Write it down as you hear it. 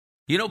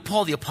You know,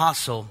 Paul the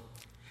Apostle,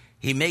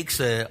 he makes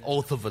an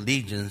oath of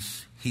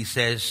allegiance. He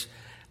says,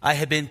 I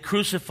have been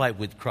crucified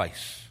with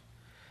Christ.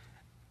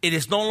 It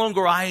is no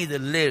longer I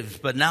that lives,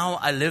 but now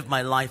I live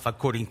my life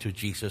according to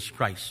Jesus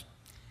Christ.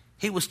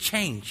 He was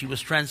changed. He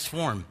was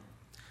transformed.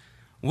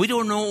 We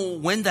don't know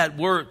when that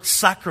word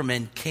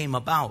sacrament came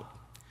about.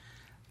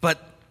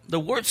 But the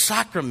word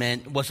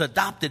sacrament was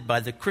adopted by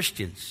the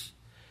Christians.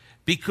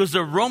 Because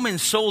the Roman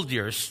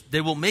soldiers,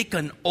 they will make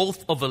an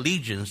oath of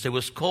allegiance. It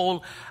was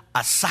called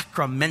a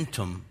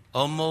sacramentum.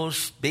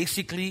 Almost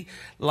basically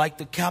like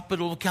the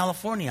capital of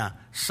California,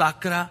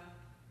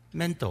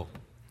 Sacramento.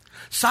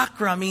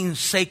 Sacra means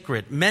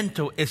sacred.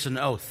 Mento is an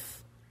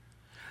oath.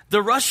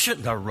 The Romans.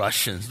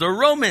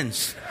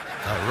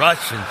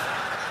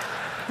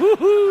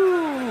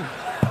 Woohoo!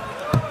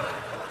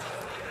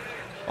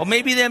 Or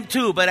maybe them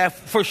too, but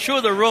for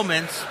sure the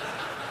Romans.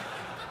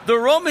 The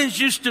Romans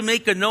used to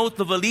make an oath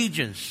of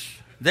allegiance.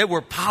 They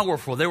were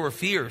powerful. They were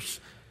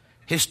fierce.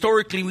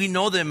 Historically, we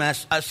know them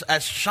as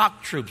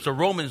shock troops. The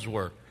Romans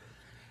were.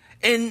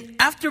 And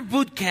after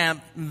boot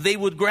camp, they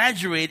would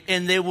graduate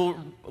and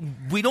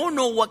we don't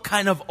know what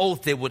kind of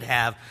oath they would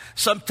have.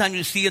 Sometimes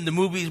you see in the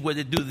movies where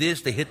they do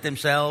this, they hit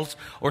themselves,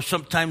 or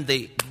sometimes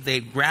they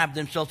grab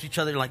themselves, each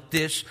other like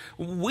this.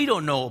 We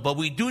don't know, but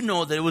we do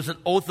know that it was an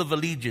oath of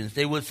allegiance.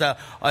 It was a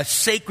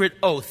sacred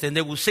oath, and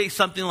they would say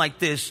something like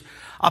this.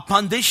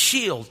 Upon this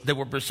shield, they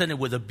were presented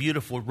with a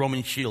beautiful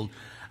Roman shield.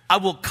 I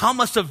will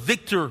come as a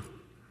victor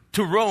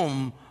to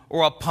Rome,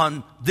 or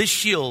upon this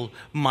shield,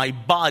 my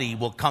body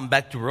will come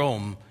back to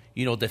Rome,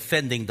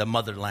 defending the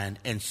motherland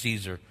and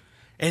Caesar.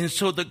 And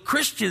so the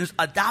Christians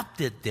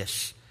adopted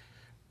this.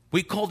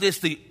 We call this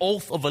the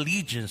oath of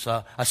allegiance,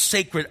 a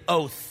sacred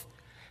oath.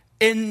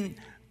 And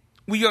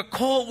we're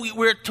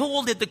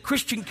told that the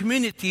Christian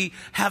community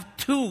have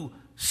two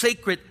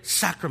sacred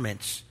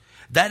sacraments.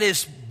 That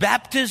is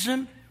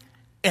baptism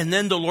and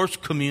then the Lord's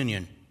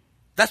communion.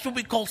 That's what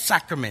we call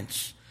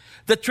sacraments.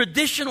 The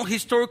traditional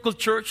historical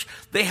church,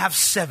 they have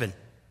 7.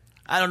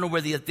 I don't know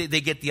where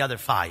they get the other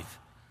 5.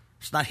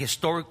 It's not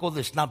historical.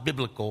 It's not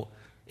biblical.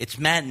 It's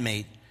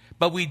man-made.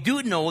 But we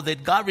do know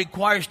that God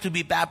requires to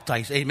be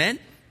baptized. Amen?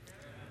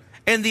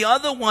 And the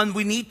other one,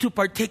 we need to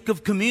partake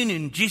of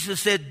communion.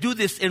 Jesus said, do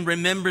this in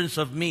remembrance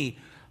of me.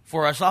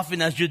 For as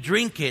often as you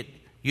drink it,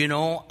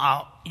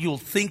 you'll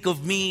think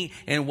of me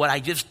and what I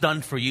just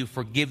done for you,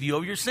 forgive you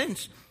of your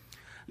sins.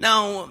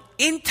 Now,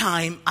 in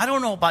time, I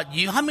don't know about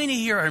you. How many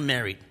here are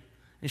married?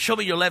 And show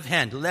me your left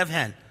hand. Left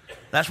hand.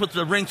 That's what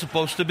the ring's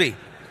supposed to be.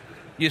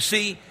 You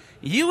see,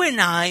 you and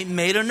I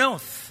made an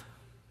oath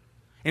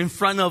in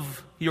front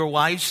of your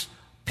wife's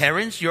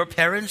parents, your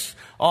parents,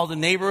 all the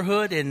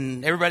neighborhood,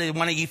 and everybody that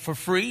want to eat for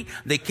free.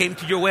 They came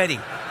to your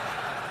wedding.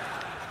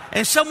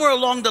 And somewhere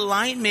along the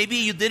line, maybe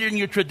you did it in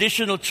your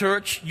traditional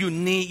church. You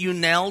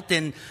knelt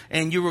and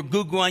you were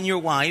googling your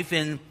wife,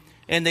 and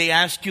they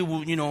asked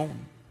you,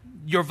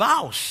 your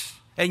vows.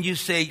 And you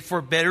say,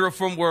 for better or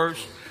for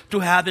worse, to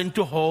have and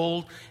to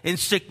hold, in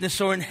sickness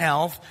or in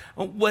health,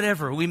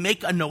 whatever. We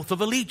make an oath of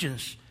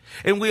allegiance.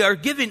 And we are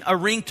given a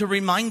ring to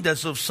remind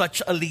us of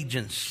such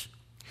allegiance.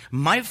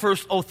 My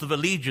first oath of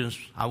allegiance,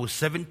 I was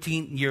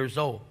 17 years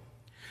old.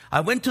 I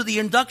went to the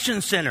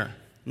induction center,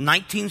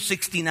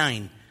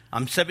 1969.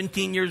 I'm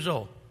 17 years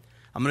old.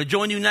 I'm going to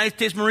join the United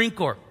States Marine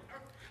Corps.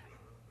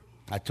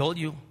 I told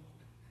you.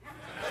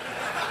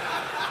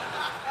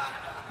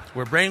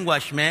 We're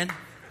brainwashed, man.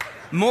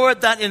 More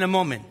of that in a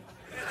moment.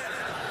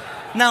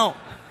 Now,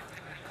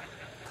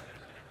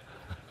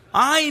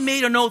 I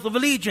made an oath of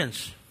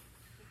allegiance.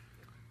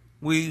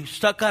 We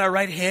stuck out our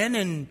right hand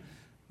and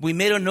we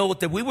made an oath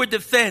that we would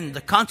defend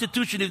the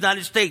Constitution of the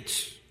United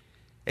States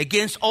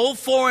against all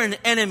foreign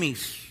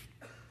enemies.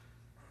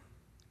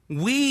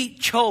 We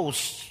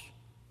chose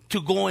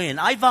to go in.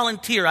 I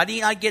volunteered. I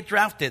didn't get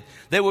drafted.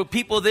 There were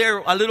people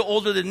there a little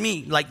older than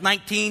me, like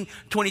 19,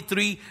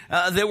 23.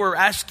 They were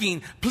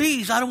asking,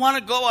 please, I don't want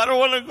to go. I don't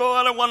want to go.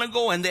 I don't want to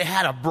go. And they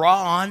had a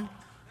bra on.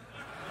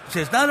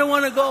 Says, no, I don't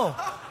want to go.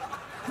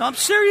 No, I'm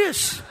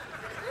serious.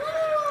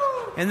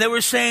 And they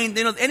were saying,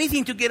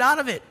 anything to get out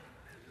of it.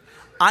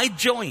 I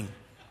joined.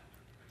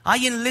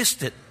 I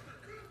enlisted.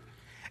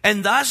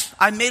 And thus,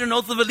 I made an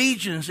oath of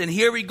allegiance. And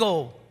here we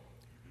go.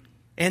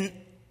 And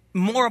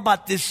more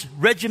about this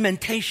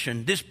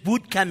regimentation, this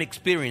boot camp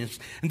experience.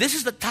 And this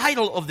is the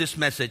title of this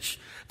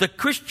message, the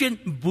Christian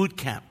Boot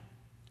Camp.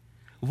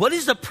 What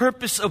is the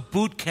purpose of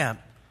boot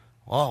camp?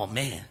 Oh,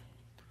 man.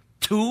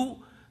 To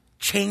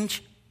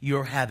change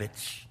your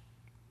habits.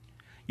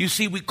 You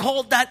see, we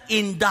call that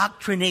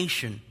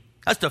indoctrination.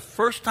 That's the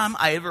first time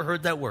I ever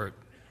heard that word.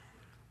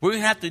 We're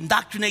going to have to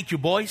indoctrinate you,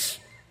 boys.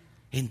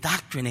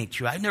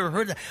 Indoctrinate you. I've never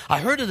heard that. I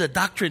heard of the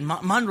doctrine,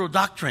 Monroe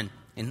Doctrine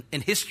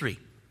in history.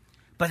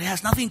 But it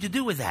has nothing to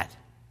do with that.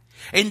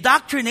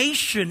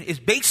 Indoctrination is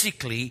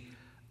basically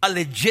a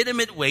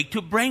legitimate way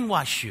to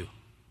brainwash you.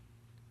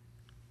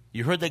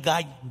 You heard the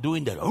guy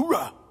doing that,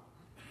 hoorah.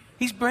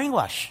 He's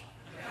brainwashed.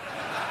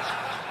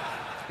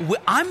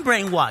 I'm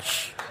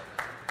brainwashed.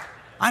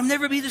 I'll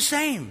never be the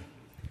same.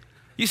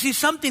 You see,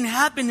 something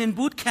happened in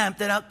boot camp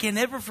that I can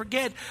never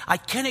forget. I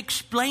can't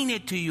explain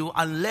it to you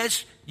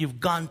unless you've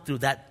gone through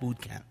that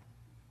boot camp.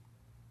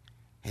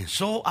 And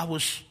so I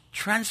was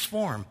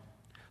transformed.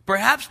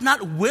 Perhaps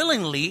not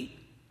willingly.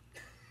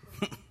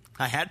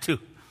 I had to.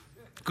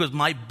 Because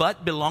my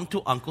butt belonged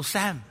to Uncle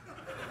Sam.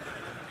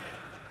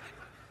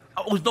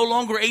 I was no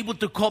longer able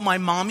to call my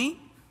mommy,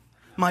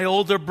 my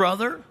older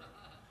brother,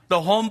 the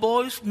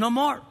homeboys, no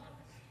more.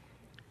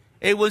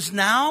 It was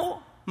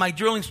now my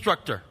drill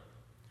instructor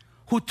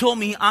who told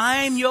me,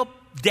 I'm your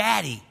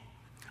daddy,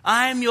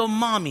 I'm your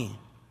mommy,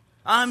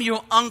 I'm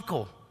your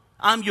uncle,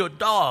 I'm your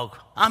dog,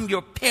 I'm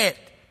your pet,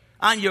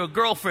 I'm your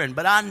girlfriend,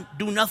 but I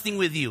do nothing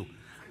with you.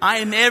 I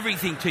am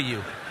everything to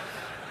you.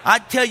 I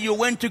tell you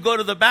when to go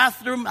to the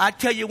bathroom. I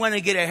tell you when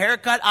to get a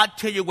haircut. I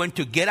tell you when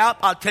to get up.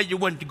 I'll tell you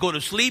when to go to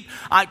sleep.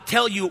 I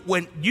tell you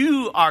when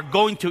you are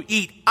going to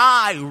eat.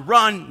 I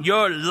run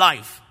your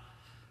life.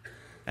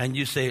 And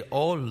you say,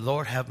 oh,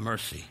 Lord, have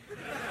mercy.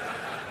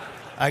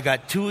 I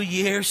got 2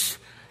 years,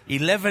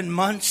 11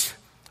 months,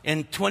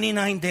 and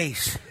 29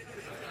 days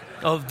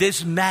of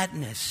this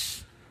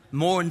madness.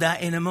 More on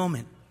that in a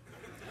moment.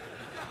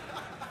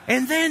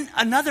 And then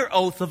another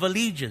oath of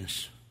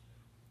allegiance.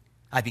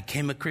 I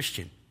became a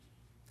Christian.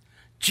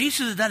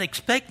 Jesus did not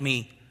expect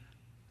me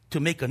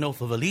to make an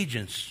oath of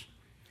allegiance,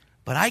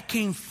 but I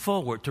came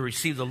forward to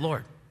receive the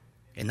Lord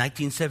in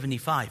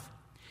 1975.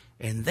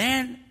 And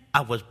then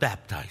I was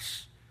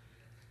baptized.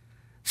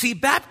 See,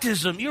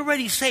 baptism, you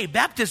already say,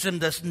 baptism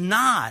does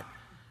not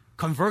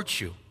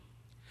convert you.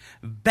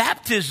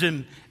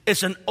 Baptism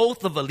is an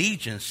oath of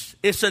allegiance.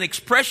 It's an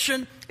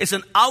expression, it's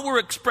an outward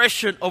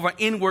expression of our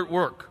inward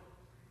work.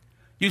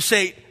 You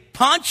say,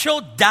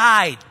 Pancho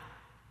died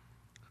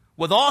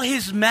with all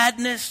his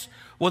madness,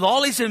 with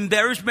all his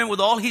embarrassment, with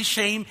all his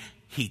shame.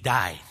 He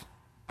died.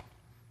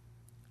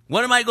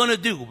 What am I going to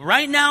do?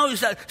 Right now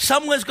is that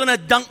someone's going to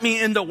dunk me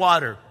in the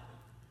water.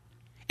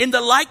 In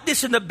the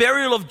likeness and the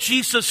burial of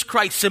Jesus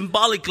Christ,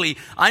 symbolically,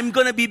 I'm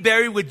going to be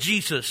buried with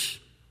Jesus.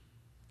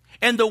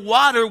 And the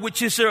water,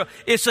 which is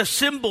a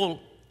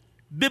symbol,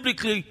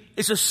 biblically,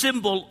 is a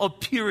symbol of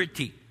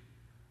purity.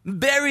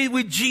 Buried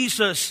with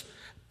Jesus,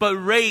 but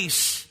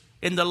raised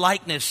in the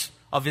likeness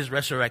of his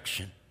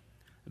resurrection.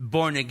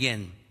 Born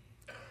again.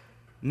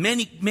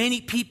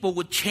 Many people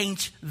would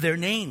change their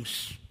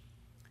names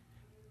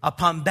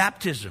upon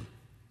baptism.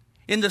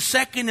 In the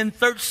 2nd and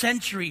 3rd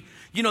century,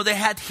 they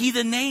had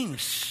heathen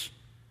names.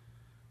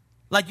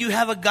 Like you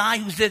have a guy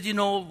who says,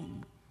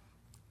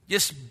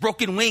 just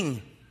broken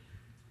wing.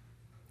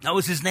 That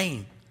was his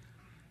name.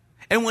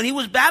 And when he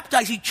was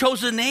baptized, he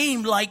chose a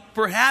name like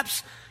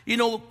perhaps,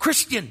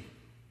 Christian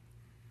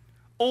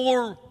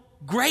or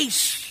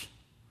Grace.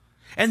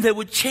 And they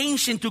would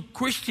change into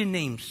Christian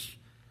names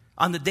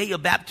on the day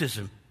of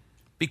baptism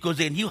because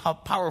they knew how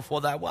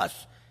powerful that was.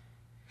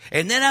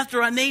 And then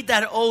after I made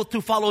that oath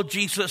to follow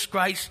Jesus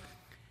Christ,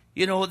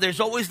 there's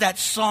always that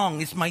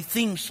song. It's my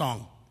theme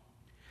song.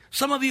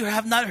 Some of you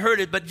have not heard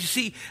it, but you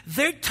see,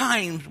 there are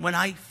times when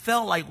I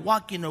felt like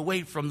walking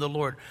away from the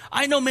Lord.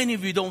 I know many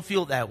of you don't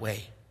feel that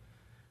way.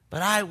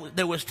 But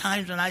there was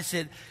times when I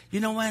said,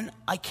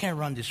 I can't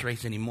run this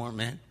race anymore,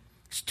 man.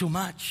 It's too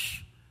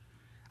much.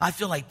 I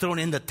feel like throwing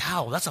in the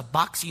towel. That's a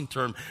boxing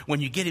term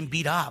when you're getting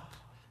beat up.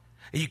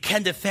 And you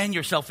can't defend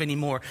yourself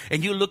anymore.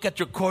 And you look at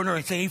your corner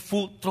and say, hey,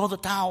 fool, throw the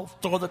towel,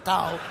 throw the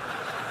towel.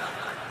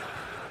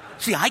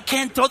 See, I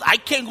can't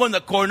go in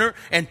the corner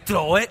and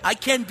throw it. I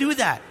can't do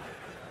that.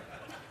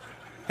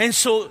 And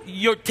so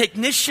your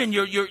technician,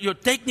 your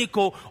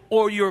technical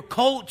or your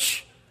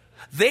coach,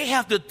 they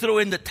have to throw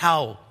in the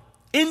towel,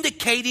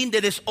 indicating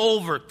that it's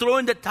over. Throw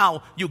in the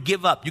towel. You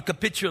give up. You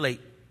capitulate.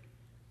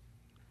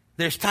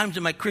 There's times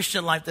in my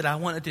Christian life that I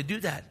wanted to do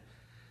that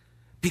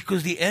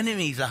because the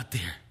enemy's out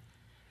there.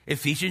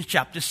 Ephesians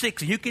chapter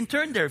 6. And you can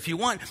turn there if you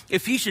want.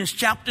 Ephesians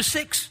chapter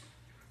 6.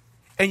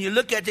 And you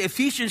look at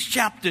Ephesians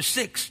chapter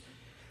 6.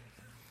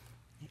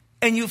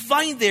 And you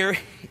find there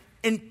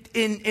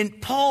in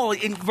Paul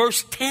in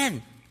verse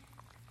 10.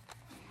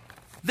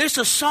 There's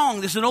a song,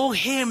 there's an old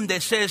hymn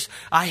that says,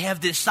 I have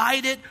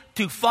decided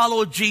to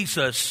follow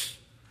Jesus.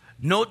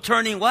 No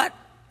turning what?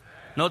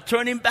 No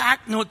turning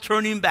back, no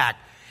turning back.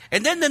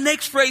 And then the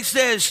next phrase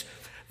says,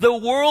 the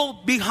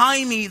world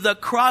behind me, the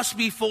cross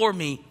before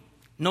me.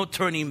 No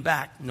turning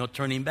back, no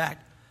turning back.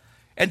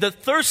 And the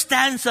third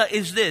stanza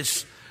is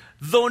this.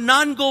 Though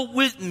none go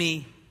with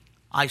me,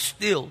 I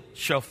still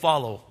shall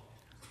follow.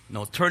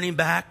 No turning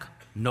back,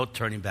 no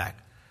turning back.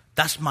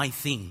 That's my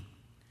theme.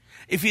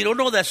 If you don't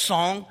know that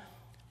song,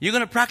 you're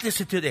going to practice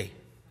it today.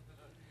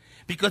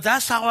 Because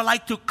that's how I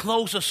like to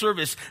close a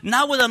service.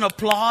 Not with an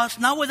applause,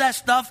 not with that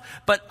stuff,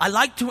 but I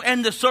like to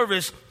end the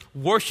service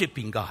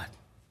worshiping God.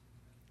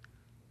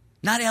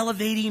 Not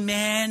elevating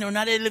man or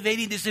not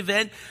elevating this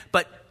event,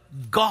 but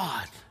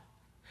God.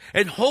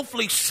 And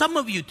hopefully some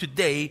of you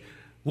today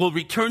will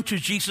return to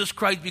Jesus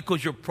Christ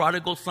because you're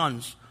prodigal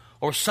sons.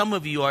 Or some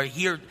of you are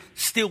here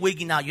still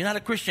wigging out. You're not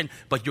a Christian,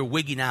 but you're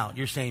wigging out.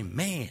 You're saying,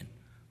 man,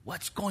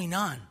 what's going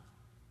on?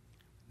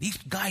 These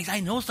guys,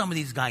 I know some of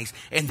these guys,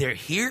 and they're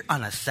here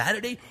on a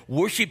Saturday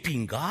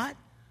worshiping God,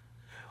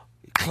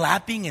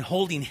 clapping and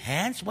holding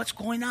hands. What's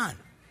going on?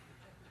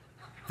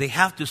 They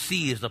have to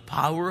see is the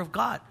power of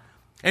God.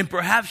 And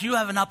perhaps you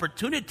have an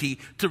opportunity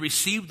to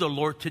receive the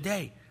Lord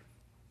today.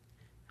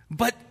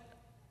 But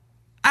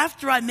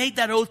after I made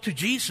that oath to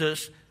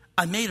Jesus,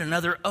 I made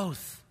another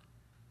oath.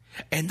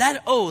 And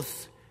that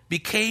oath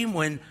became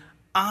when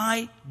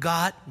I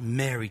got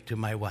married to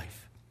my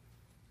wife.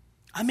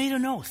 I made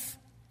an oath.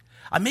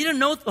 I made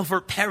an oath of her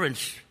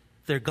parents.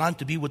 They're gone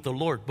to be with the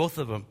Lord, both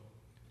of them.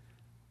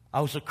 I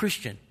was a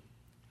Christian.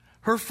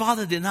 Her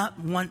father did not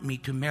want me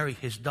to marry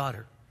his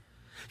daughter.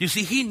 You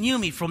see, he knew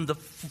me from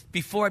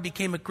before I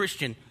became a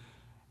Christian.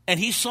 And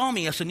he saw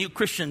me as a new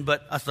Christian,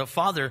 but as a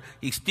father,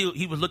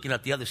 he was looking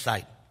at the other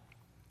side.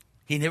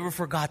 He never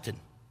forgotten.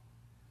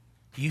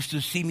 He used to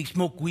see me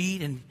smoke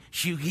weed, and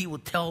he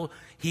would tell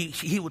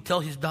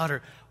his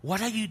daughter,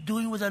 "What are you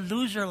doing with a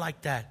loser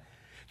like that?"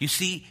 You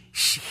see,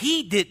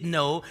 he didn't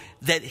know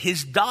that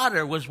his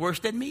daughter was worse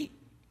than me.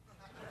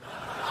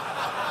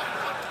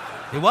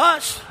 It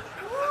was.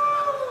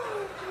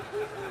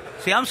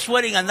 See, I'm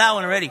sweating on that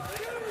one already.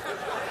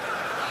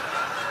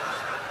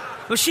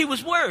 But she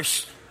was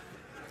worse.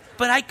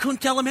 But I couldn't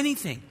tell him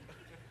anything.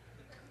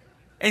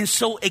 And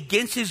so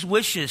against his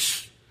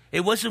wishes,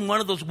 it wasn't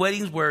one of those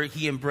weddings where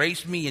he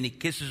embraced me and he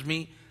kisses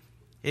me.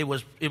 It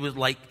was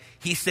like,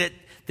 he said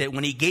that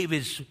when he gave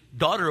his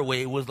daughter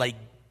away, it was like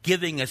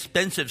giving an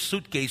expensive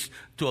suitcase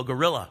to a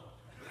gorilla.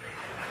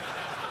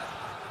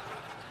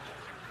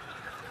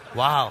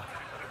 Wow.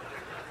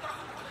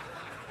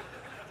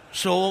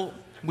 So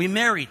we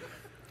married.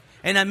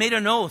 And I made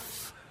an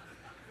oath.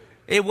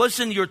 It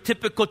wasn't your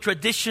typical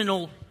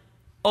traditional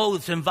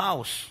oaths and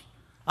vows.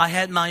 I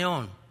had my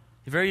own.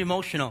 Very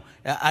emotional.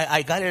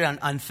 I got it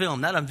on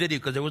film, not on video,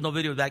 because there was no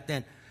video back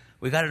then.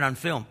 We got it on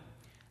film.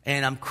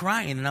 And I'm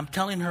crying, and I'm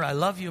telling her, "I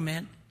love you,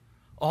 man.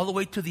 All the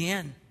way to the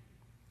end.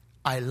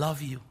 I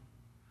love you.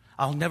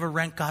 I'll never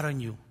rank out on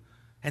you."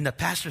 And the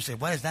pastor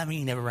said, "What does that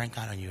mean, never rank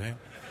out on you?" Eh?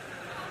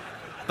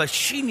 But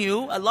she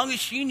knew, as long as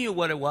she knew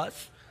what it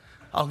was,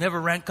 "I'll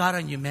never rank out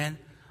on you, man.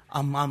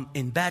 I'm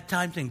in bad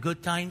times and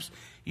good times,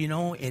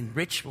 in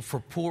rich for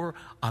poor,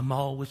 I'm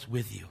always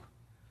with you."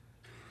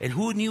 And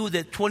who knew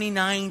that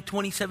 29,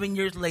 27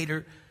 years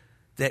later,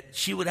 that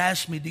she would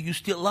ask me, "Do you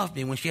still love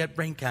me?" when she had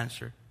brain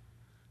cancer.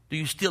 "Do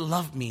you still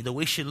love me?" The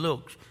way she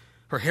looked,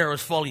 her hair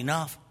was falling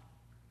off.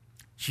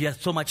 She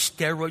had so much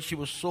steroids. She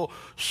was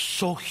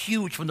so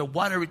huge from the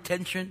water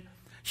retention.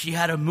 She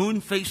had a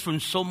moon face from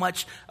so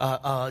much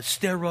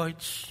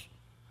steroids.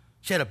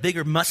 She had a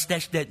bigger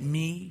mustache than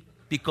me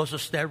because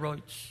of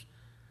steroids.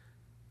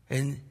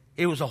 And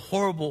it was a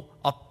horrible,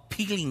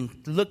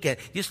 appealing look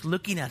just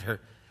looking at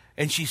her.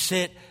 And she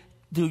said,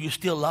 "Do you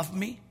still love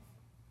me?"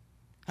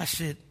 I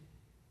said,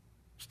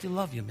 "Still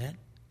love you, man.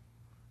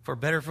 For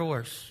better or for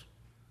worse.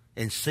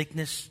 In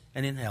sickness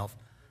and in health.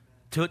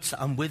 Toots,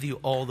 I'm with you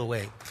all the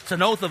way." It's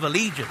an oath of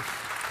allegiance.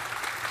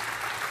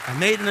 I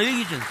made an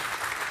allegiance.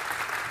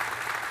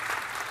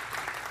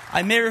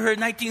 I married her in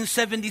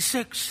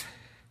 1976.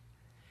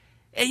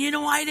 And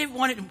I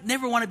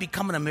never want to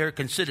become an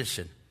American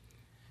citizen.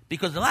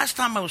 Because the last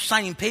time I was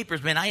signing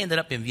papers, man, I ended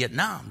up in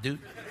Vietnam, dude.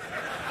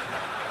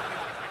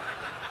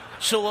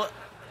 So,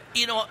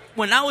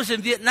 when I was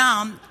in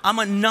Vietnam, I'm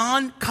a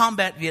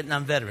non-combat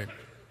Vietnam veteran.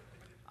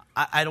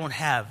 I don't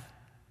have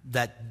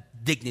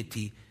that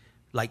dignity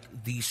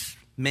like these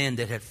men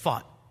that had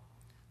fought.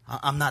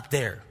 I'm not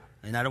there,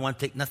 and I don't want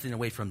to take nothing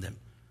away from them.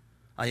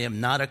 I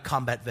am not a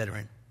combat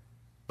veteran,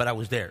 but I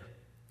was there.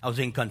 I was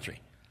in country.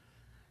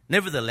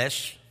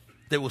 Nevertheless,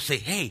 they will say,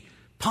 "Hey,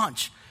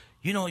 Punch,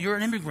 you're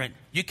an immigrant.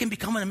 You can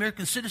become an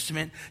American citizen,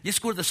 man.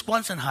 Just go to the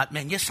Squanson Hut,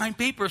 man. Just sign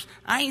papers."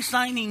 I ain't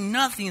signing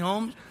nothing,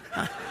 Holmes.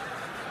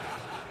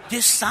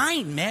 Just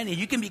sign, man, and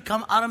you can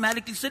become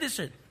automatically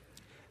citizen.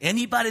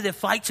 Anybody that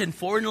fights in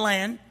foreign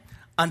land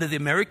under the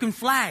American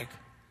flag,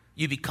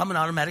 you become an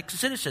automatic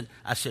citizen.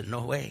 I said,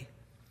 "No way."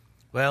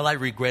 Well, I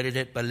regretted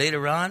it, but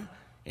later on,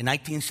 in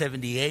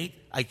 1978,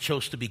 I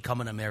chose to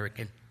become an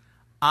American.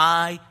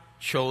 I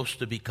chose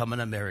to become an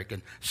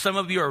American. Some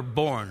of you are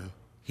born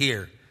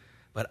here,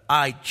 but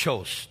I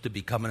chose to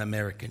become an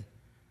American.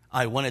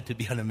 I wanted to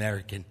be an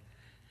American.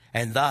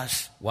 And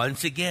thus,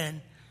 once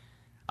again,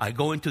 I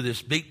go into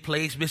this big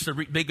place,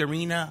 big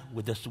arena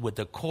with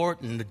the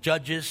court and the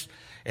judges,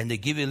 and they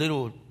give you a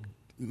little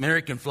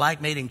American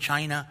flag made in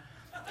China.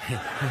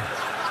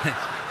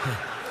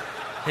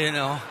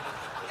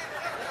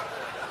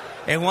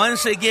 And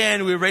once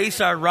again, we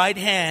raise our right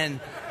hand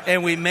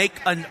and we make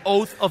an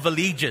oath of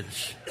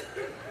allegiance.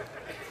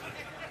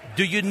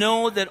 Do you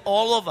know that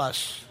all of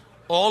us,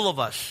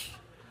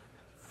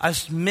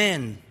 as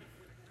men,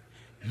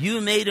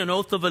 you made an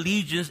oath of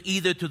allegiance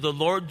either to the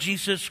Lord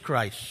Jesus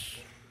Christ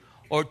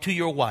or to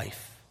your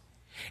wife.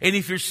 And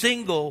if you're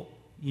single,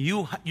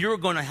 you're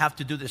going to have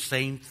to do the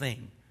same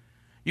thing.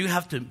 You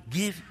have to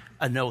give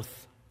an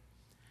oath.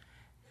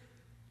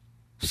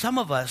 Some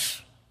of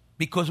us,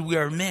 because we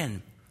are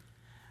men,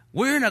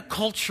 we're in a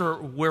culture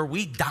where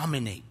we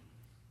dominate.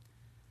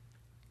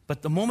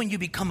 But the moment you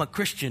become a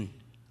Christian,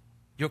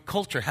 your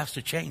culture has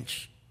to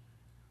change.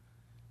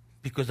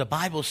 Because the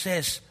Bible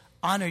says,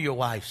 honor your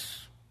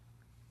wives.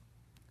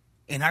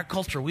 In our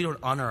culture, we don't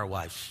honor our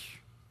wives.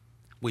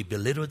 We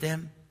belittle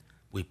them.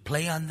 We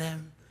play on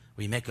them.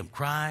 We make them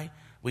cry.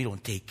 We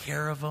don't take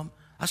care of them.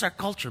 That's our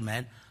culture,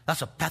 man.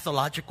 That's a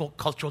pathological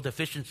cultural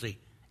deficiency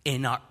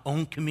in our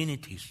own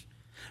communities.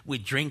 We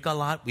drink a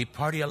lot. We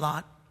party a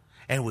lot.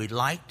 And we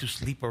like to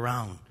sleep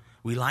around.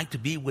 We like to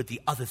be with the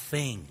other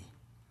thing.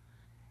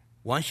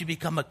 Once you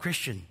become a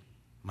Christian,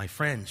 my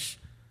friends,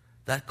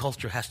 that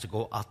culture has to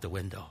go out the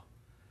window.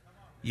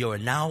 You are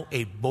now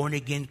a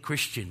born-again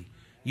Christian.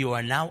 You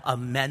are now a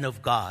man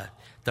of God.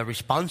 The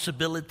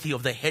responsibility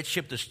of the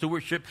headship, the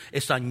stewardship,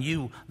 is on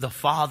you, the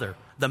father,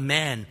 the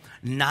man,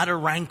 not a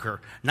ranker,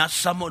 not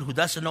someone who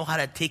doesn't know how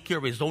to take care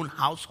of his own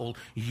household.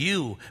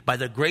 You, by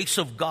the grace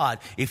of God,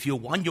 if you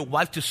want your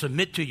wife to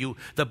submit to you,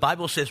 the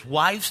Bible says,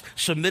 wives,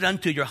 submit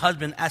unto your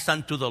husband as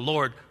unto the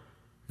Lord.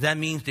 That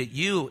means that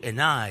you and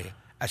I,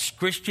 as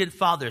Christian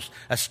fathers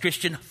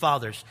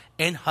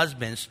and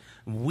husbands,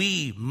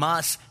 we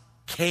must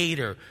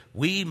cater.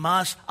 We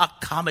must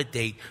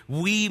accommodate.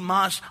 We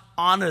must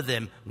honor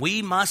them.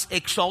 We must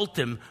exalt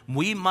them.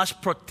 We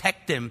must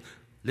protect them.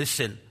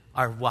 Listen,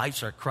 our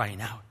wives are crying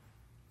out.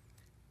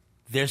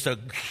 There's a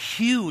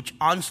huge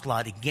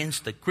onslaught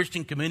against the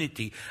Christian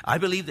community. I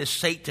believe that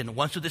Satan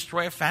wants to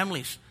destroy our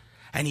families.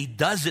 And he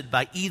does it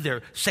by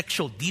either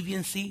sexual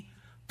deviancy,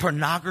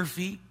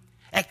 pornography,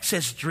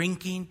 excess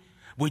drinking.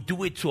 We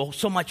do it to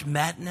so much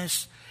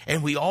madness.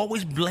 And we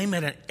always blame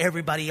it on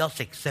everybody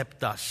else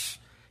except us.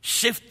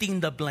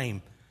 Shifting the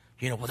blame.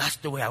 Well, that's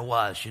the way I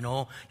was,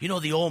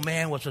 the old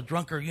man was a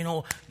drunkard,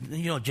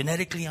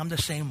 genetically I'm the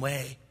same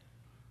way.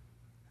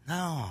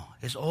 No,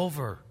 it's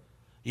over.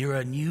 You're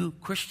a new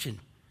Christian.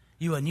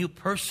 You're a new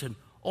person.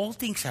 All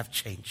things have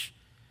changed.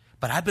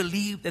 But I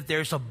believe that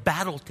there's a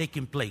battle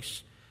taking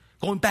place.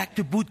 Going back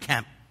to boot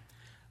camp.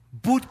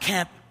 Boot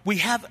camp, we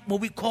have what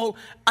we call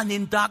an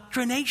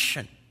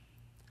indoctrination.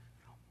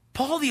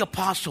 Paul the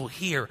Apostle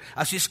here,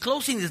 as he's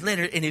closing his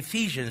letter in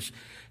Ephesians,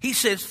 he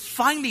says,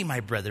 finally,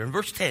 my brethren,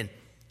 verse 10,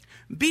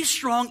 be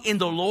strong in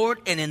the Lord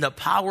and in the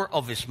power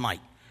of his might.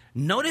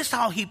 Notice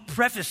how he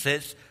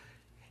prefaces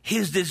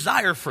his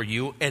desire for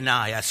you and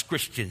I as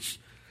Christians.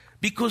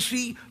 Because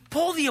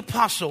Paul the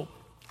Apostle,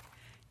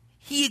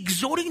 he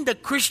exhorting the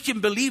Christian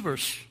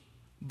believers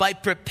by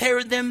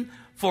preparing them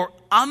for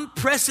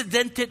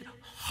unprecedented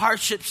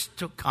hardships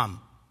to come.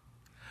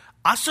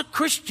 As a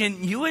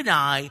Christian, you and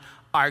I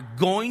are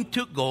going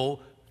to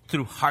go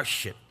through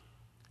hardship.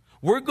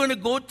 We're going to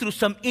go through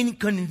some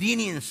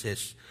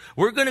inconveniences.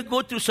 We're going to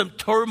go through some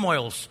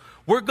turmoils.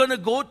 We're going to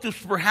go through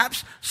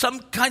perhaps some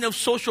kind of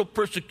social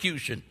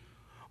persecution.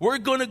 We're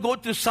going to go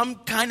through some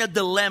kind of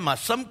dilemma,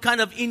 some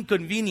kind of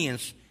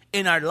inconvenience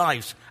in our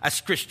lives as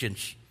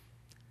Christians.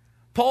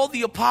 Paul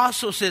the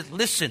Apostle says,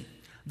 listen,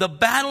 the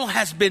battle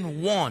has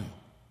been won.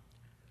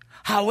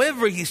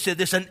 However, he said,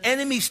 there's an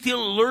enemy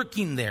still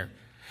lurking there.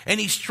 And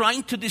he's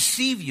trying to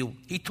deceive you.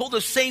 He told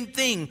the same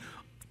thing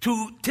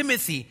to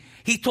Timothy.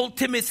 He told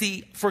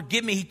Timothy,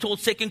 forgive me, he told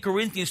 2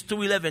 Corinthians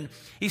 2:11.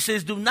 He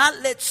says, do not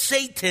let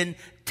Satan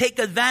take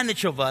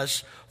advantage of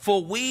us,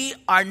 for we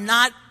are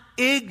not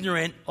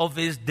ignorant of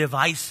his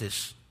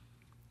devices.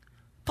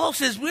 Paul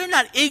says, we're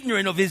not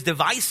ignorant of his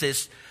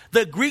devices.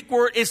 The Greek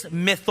word is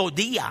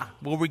methodia,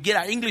 where we get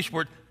our English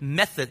word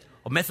method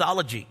or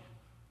methodology.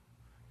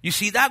 You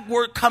see, that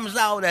word comes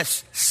out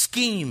as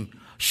scheme,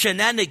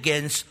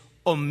 shenanigans,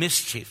 or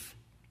mischief.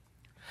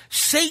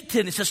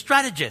 Satan is a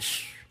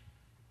strategist.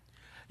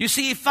 You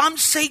see, if I'm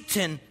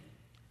Satan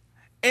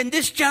and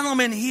this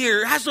gentleman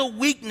here has a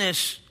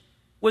weakness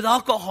with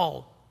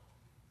alcohol,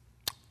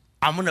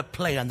 I'm going to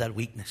play on that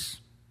weakness.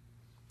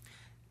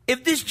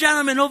 If this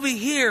gentleman over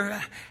here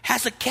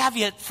has a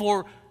caveat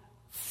for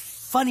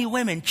funny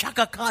women,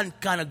 Chaka Khan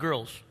kind of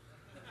girls,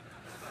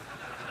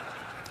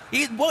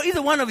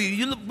 either one of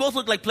you both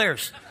look like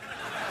players.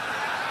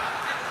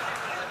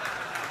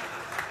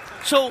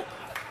 So,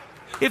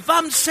 if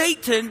I'm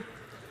Satan,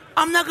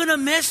 I'm not going to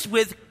mess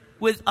with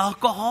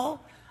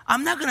alcohol.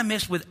 I'm not going to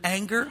mess with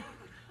anger.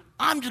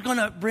 I'm just going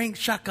to bring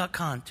Shaka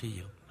Khan to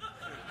you.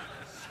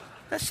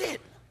 That's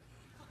it.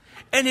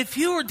 And if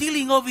you're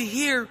dealing over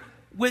here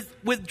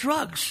with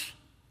drugs,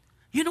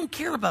 you don't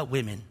care about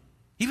women.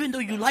 Even though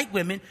you like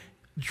women,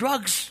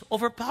 drugs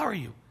overpower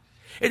you.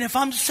 And if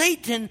I'm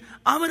Satan,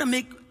 I'm going to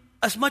make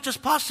as much as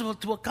possible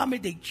to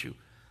accommodate you.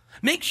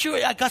 Make sure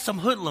I got some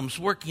hoodlums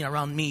working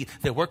around me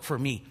that work for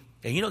me.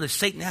 And you know that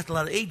Satan has a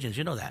lot of agents.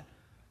 You know that.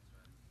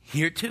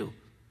 Here too.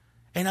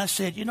 And I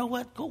said, you know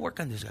what? Go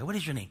work on this guy. What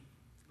is your name?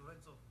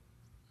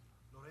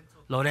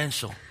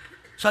 Lorenzo.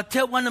 So I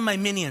tell one of my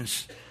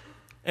minions,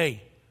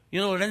 hey, you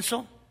know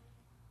Lorenzo?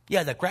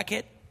 Yeah, the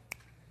crackhead.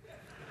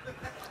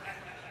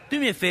 Do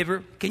me a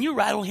favor. Can you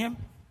rattle him?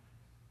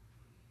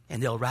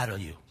 And they'll rattle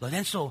you.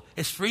 Lorenzo,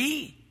 it's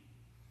free.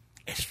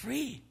 It's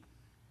free.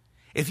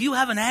 If you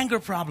have an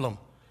anger problem,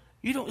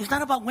 it's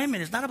not about women.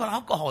 It's not about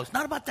alcohol. It's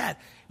not about that.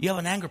 You have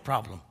an anger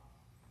problem.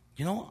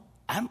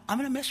 I'm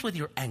going to mess with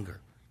your anger.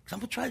 Some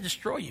will try to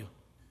destroy you.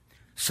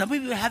 Some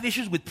of you have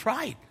issues with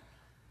pride.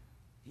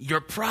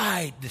 Your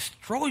pride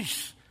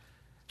destroys.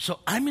 So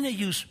I'm going to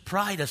use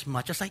pride as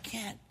much as I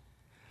can.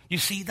 You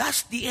see,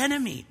 that's the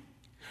enemy.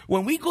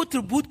 When we go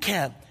through boot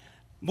camp,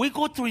 we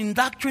go through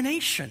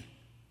indoctrination.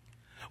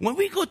 When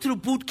we go through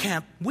boot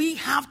camp, we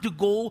have to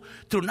go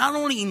through not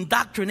only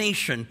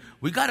indoctrination,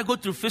 we got to go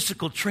through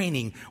physical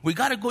training. We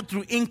got to go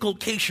through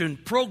inculcation,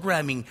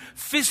 programming,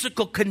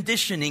 physical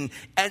conditioning,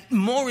 and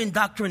more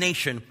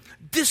indoctrination.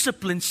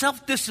 Discipline,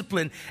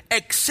 self-discipline,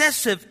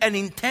 excessive and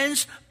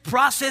intense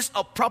process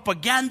of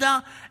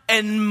propaganda,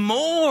 and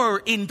more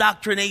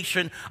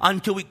indoctrination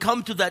until we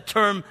come to that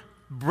term,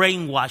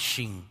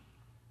 brainwashing.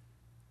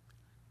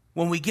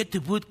 When we get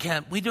to boot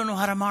camp, we don't know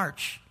how to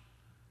march.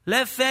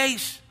 Left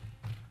face.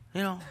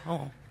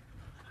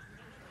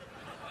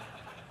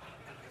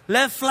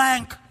 Left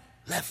flank.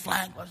 Left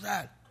flank, what's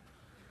that?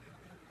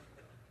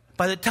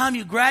 By the time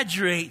you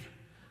graduate,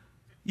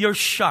 you're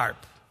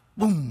sharp.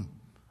 Boom.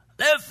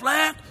 Left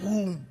flank.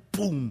 Boom,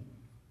 boom.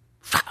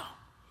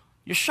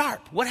 You're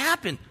sharp. What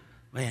happened?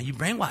 Man, you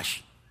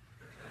brainwashed.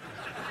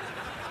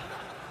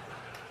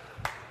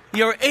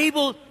 You're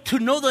able to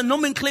know the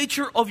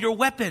nomenclature of your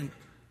weapon.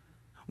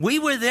 We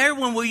were there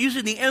when we were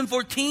using the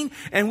M14,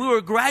 and we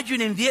were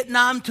graduating in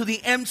Vietnam to the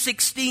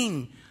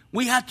M16.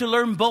 We had to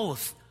learn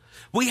both.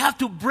 We have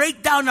to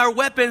break down our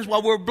weapons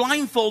while we're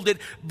blindfolded,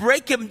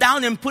 break them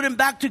down and put them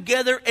back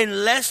together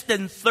in less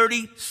than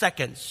 30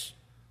 seconds.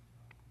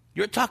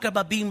 You're talking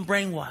about being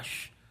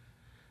brainwashed.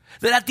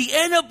 That at the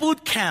end of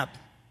boot camp,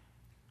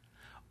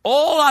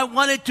 all I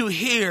wanted to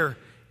hear,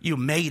 you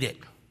made it.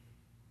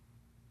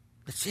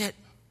 That's it.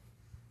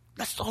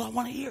 That's all I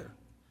want to hear.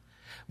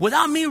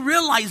 Without me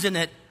realizing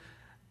it,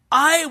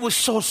 I was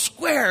so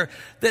square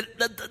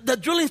that the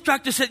drill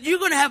instructor said, you're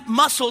going to have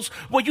muscles.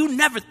 Well, you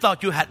never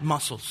thought you had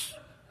muscles.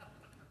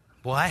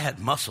 Boy, I had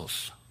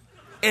muscles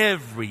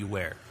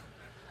everywhere.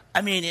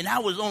 I mean, and I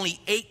was only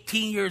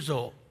 18 years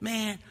old.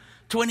 Man,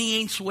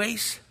 20-inch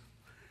waist.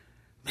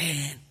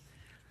 Man,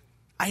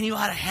 I knew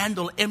how to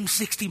handle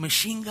M60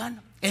 machine gun,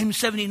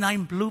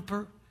 M79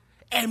 blooper,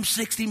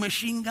 M60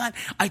 machine gun.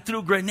 I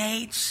threw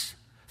grenades,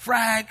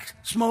 frag,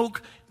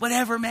 smoke,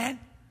 whatever, man.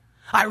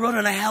 I rode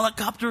on a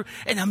helicopter,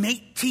 and I'm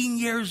 18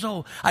 years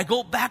old. I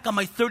go back on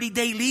my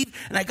 30-day leave,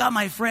 and I got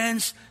my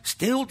friends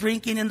still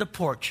drinking in the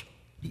porch.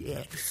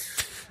 Yeah.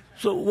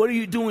 So what are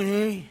you doing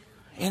here?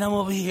 And I'm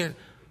over here.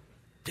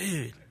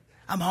 Dude,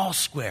 I'm all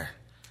square.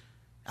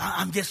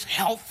 I'm just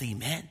healthy,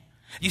 man.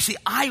 You see,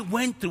 I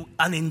went through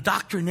an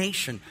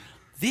indoctrination.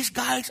 These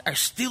guys are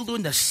still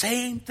doing the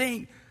same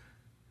thing.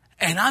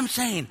 And I'm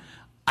saying,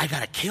 I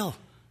got to kill.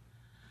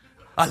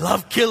 I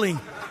love killing.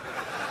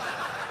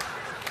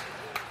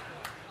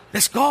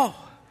 Let's go.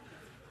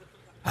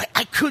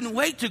 I couldn't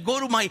wait to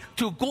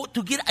go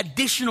to get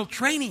additional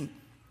training.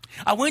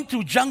 I went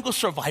through jungle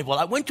survival.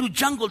 I went through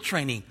jungle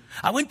training.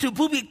 I went to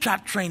booby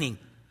trap training.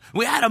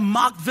 We had a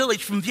mock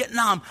village from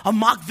Vietnam, a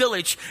mock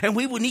village, and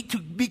we would need to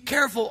be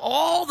careful.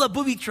 All the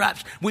booby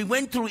traps. We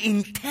went through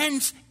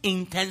intense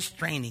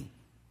training.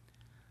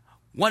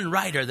 One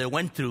writer that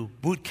went through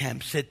boot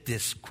camp said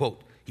this,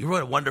 quote, he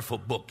wrote a wonderful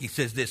book. He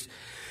says this,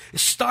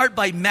 start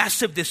by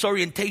massive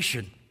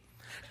disorientation.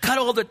 Cut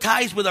all the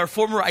ties with our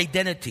former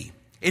identity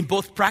in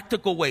both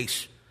practical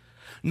ways.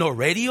 No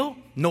radio,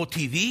 no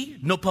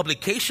TV, no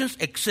publications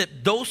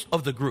except those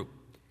of the group,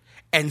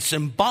 and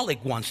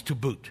symbolic ones to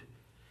boot.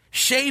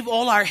 Shave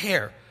all our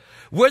hair,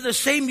 wear the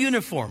same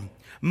uniform,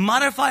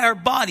 modify our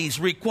bodies,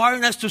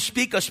 requiring us to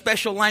speak a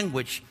special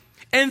language,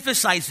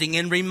 emphasizing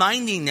and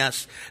reminding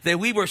us that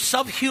we were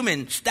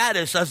subhuman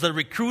status as the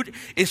recruit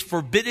is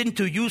forbidden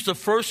to use the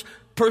first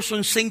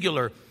person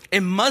singular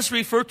and must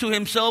refer to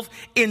himself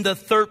in the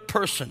third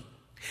person.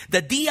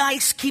 The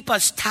DIs keep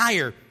us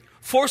tired,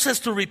 force us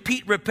to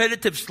repeat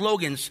repetitive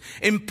slogans,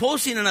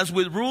 imposing on us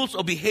with rules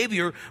of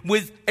behavior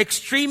with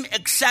extreme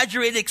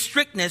exaggerated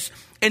strictness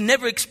and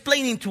never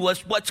explaining to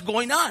us what's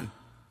going on.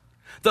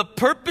 The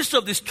purpose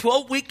of this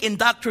 12-week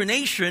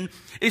indoctrination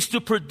is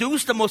to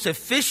produce the most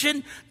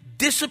efficient,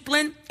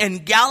 disciplined,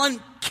 and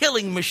gallant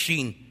killing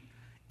machine.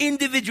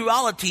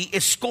 Individuality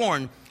is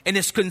scorned and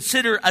is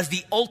considered as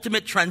the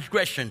ultimate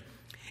transgression,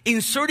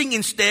 inserting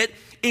instead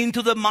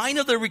into the mind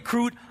of the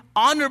recruit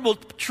honorable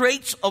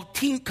traits of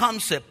team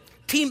concept,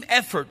 team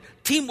effort,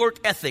 teamwork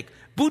ethic.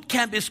 Boot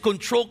camp is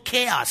controlled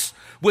chaos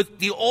with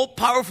the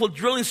all-powerful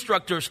drill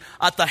instructors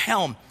at the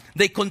helm.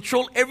 They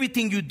control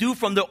everything you do,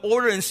 from the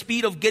order and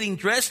speed of getting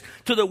dressed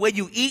to the way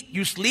you eat,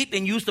 you sleep,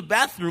 and use the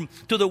bathroom,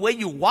 to the way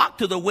you walk,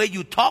 to the way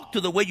you talk, to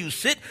the way you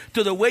sit,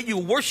 to the way you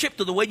worship,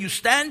 to the way you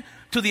stand,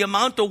 to the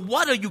amount of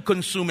water you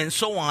consume, and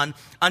so on,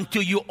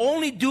 until you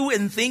only do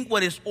and think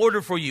what is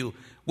ordered for you,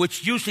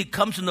 which usually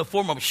comes in the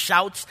form of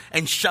shouts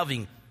and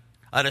shoving.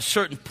 At a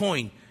certain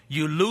point,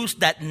 you lose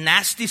that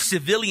nasty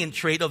civilian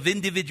trait of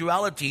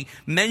individuality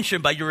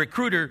mentioned by your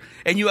recruiter,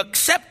 and you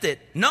accept it.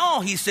 No,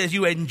 he says,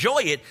 you enjoy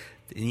it,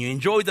 and you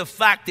enjoy the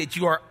fact that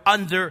you are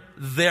under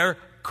their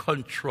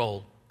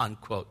control,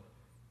 unquote.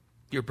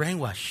 You're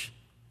brainwashed.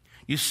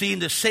 You see, in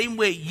the same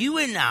way you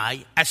and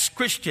I, as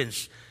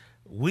Christians,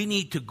 we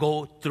need to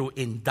go through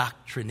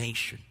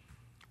indoctrination.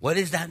 What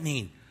does that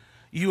mean?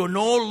 You are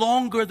no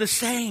longer the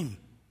same.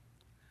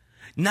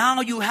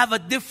 Now you have a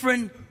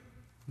different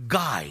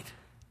guide.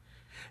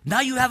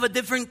 Now you have a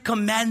different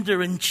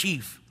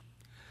commander-in-chief.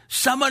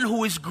 Someone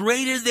who is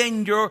greater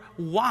than your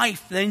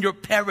wife, than your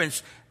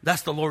parents.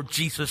 That's the Lord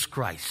Jesus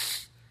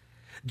Christ.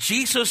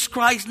 Jesus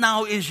Christ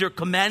now is your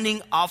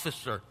commanding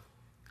officer.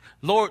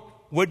 Lord,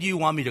 where do you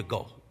want me to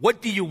go?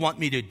 What do you want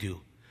me to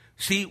do?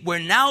 See, we're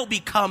now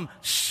become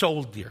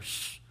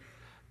soldiers.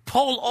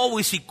 Paul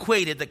always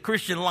equated the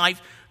Christian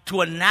life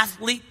to an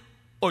athlete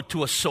or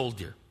to a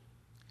soldier.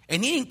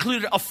 And he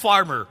included a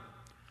farmer.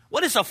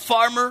 What does a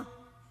farmer,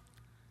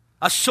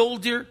 a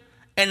soldier,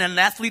 and an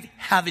athlete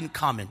have in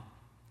common?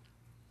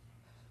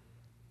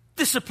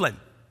 Discipline.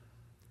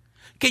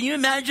 Can you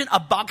imagine a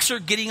boxer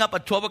getting up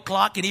at 12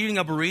 o'clock and eating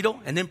a burrito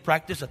and then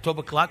practice at 12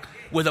 o'clock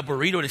with a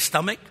burrito in his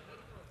stomach?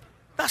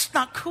 That's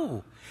not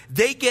cool.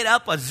 They get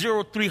up at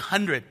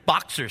 0300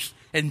 boxers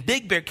in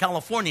Big Bear,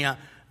 California,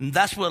 and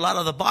that's where a lot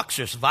of the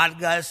boxers,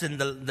 Vargas and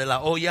the De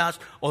La Hoyas,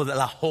 or De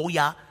La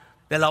Hoya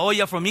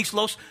from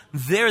Ixlos,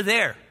 they're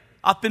there,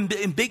 up in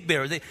Big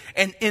Bear.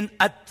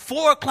 At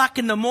 4 o'clock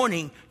in the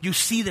morning, you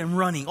see them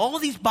running. All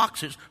these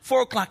boxers,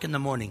 4 o'clock in the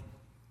morning.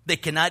 They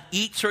cannot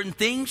eat certain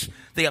things.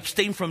 They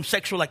abstain from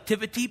sexual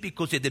activity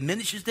because it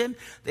diminishes them.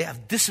 They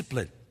have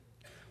discipline.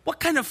 What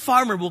kind of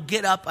farmer will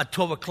get up at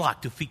 12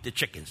 o'clock to feed the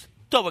chickens?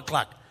 12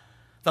 o'clock.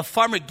 The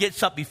farmer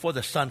gets up before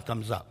the sun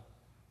comes up.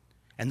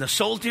 And the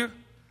soldier,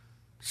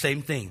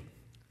 same thing.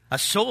 A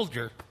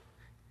soldier,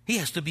 he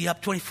has to be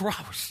up 24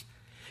 hours.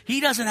 He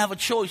doesn't have a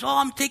choice. Oh,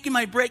 I'm taking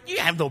my break. You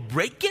have no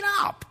break. Get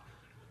up.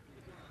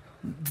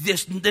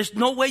 There's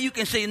no way you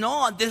can say,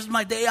 no, this is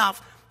my day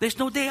off. There's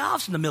no day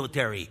offs in the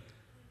military.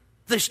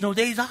 There's no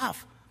days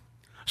off.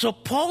 So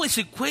Paul is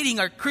equating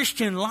our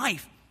Christian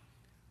life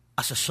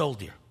as a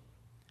soldier.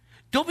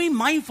 Don't be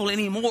mindful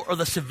anymore of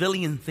the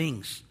civilian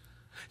things.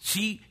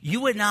 See,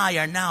 you and I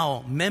are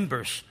now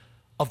members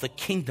of the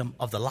kingdom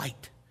of the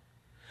light.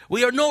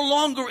 We are no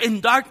longer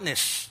in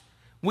darkness.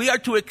 We are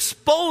to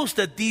expose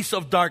the deeds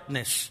of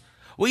darkness.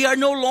 We are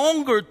no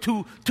longer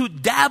to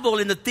dabble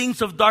in the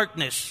things of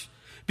darkness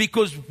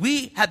because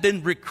we have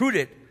been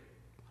recruited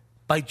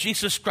by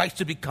Jesus Christ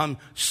to become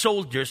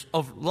soldiers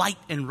of light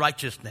and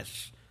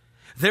righteousness.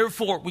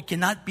 Therefore, we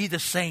cannot be the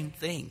same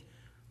thing.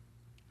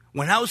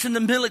 When I was in the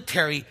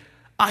military,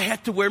 I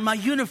had to wear my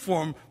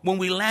uniform when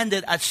we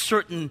landed at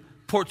certain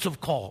ports of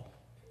call.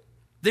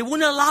 They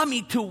wouldn't allow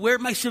me to wear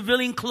my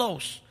civilian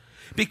clothes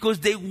because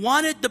they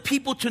wanted the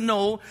people to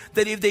know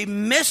that if they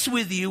mess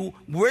with you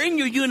wearing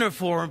your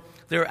uniform,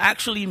 they're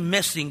actually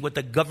messing with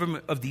the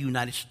government of the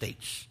United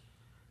States.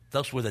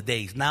 Those were the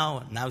days.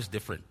 Now it's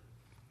different.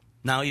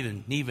 Now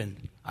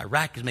even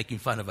Iraq is making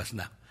fun of us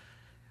now.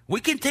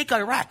 We can take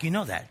Iraq, you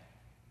know that.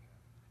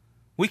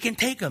 We can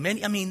take them.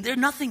 I mean, they're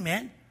nothing,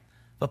 man.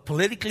 But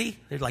politically,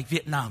 they're like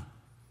Vietnam.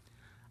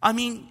 I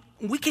mean,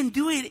 we can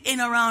do it in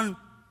around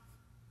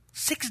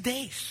 6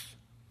 days.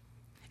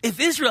 If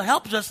Israel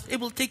helps us, it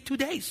will take 2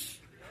 days.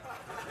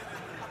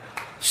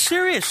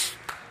 Serious.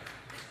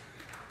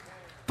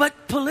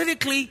 But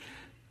politically,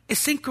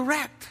 it's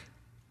incorrect.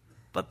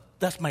 But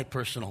that's my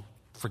personal,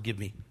 forgive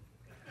me.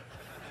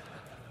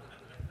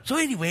 So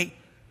anyway,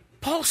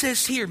 Paul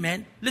says here,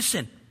 man,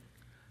 listen,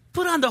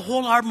 put on the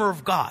whole armor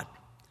of God,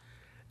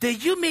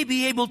 that you may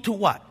be able to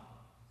what?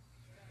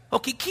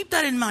 Okay, keep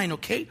that in mind,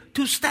 okay?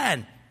 To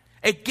stand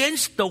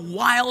against the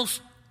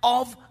wiles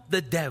of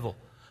the devil.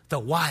 The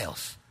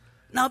wiles.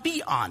 Now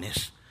be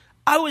honest.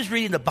 I was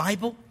reading the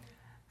Bible.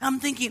 I'm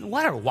thinking,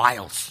 what are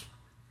wiles?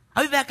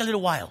 I'll be back a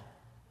little while.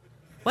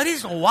 What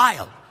is a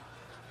wile?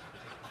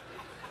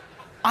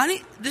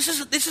 This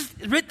is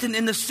written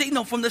in the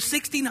signal from the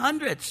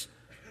 1600s.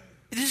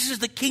 This is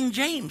the King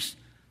James.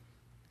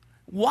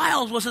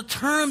 Wiles was a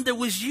term that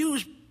was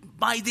used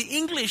by the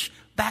English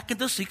back in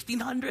the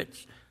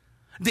 1600s.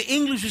 The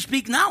English who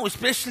speak now,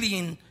 especially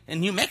in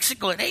New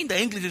Mexico, it ain't the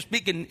English who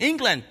speak in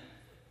England.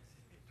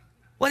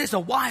 What is a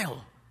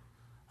wile?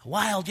 A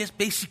wile just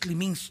basically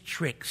means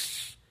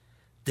tricks,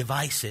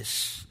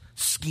 devices,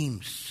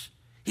 schemes.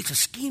 He's a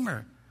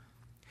schemer.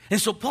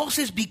 And so Paul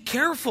says, be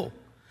careful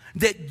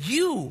that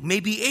you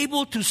may be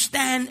able to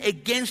stand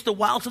against the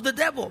wiles of the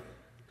devil.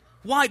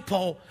 Why,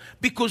 Paul?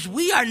 Because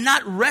we are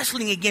not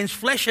wrestling against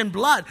flesh and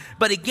blood,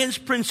 but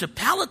against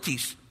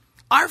principalities.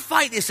 Our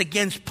fight is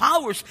against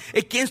powers,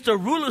 against the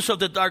rulers of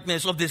the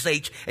darkness of this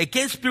age,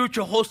 against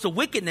spiritual hosts of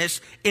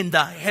wickedness in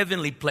the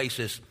heavenly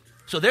places.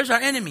 So there's our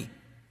enemy.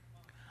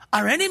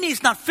 Our enemy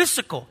is not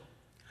physical.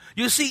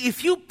 You see,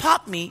 if you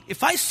pop me,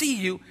 if I see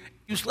you,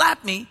 you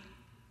slap me,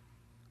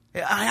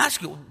 I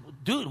ask you,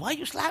 dude, why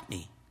you slap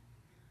me?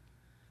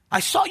 I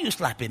saw you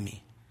slapping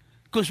me.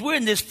 Because we're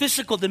in this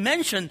physical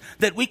dimension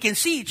that we can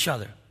see each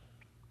other.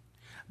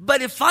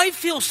 But if I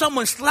feel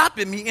someone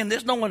slapping me and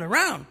there's no one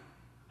around,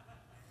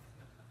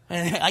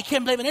 and I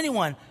can't blame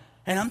anyone,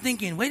 and I'm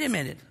thinking, wait a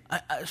minute,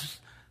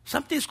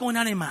 something's going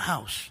on in my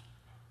house.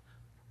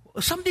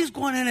 Something's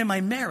going on in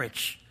my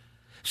marriage.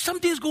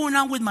 Something's going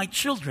on with my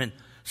children.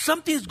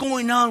 Something's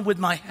going on with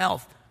my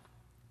health.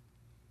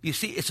 You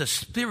see, it's a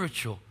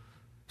spiritual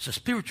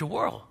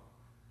world.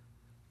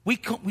 We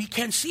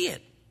can't see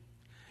it.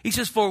 He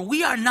says, for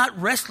we are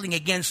not wrestling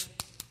against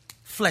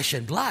flesh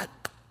and blood,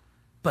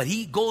 but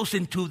he goes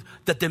into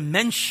the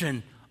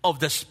dimension of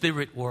the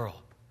spirit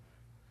world.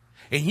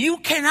 And you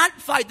cannot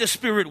fight the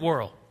spirit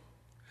world.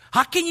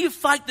 How can you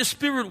fight the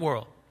spirit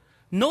world?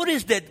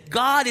 Notice that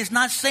God is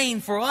not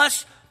saying for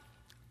us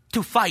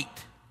to fight.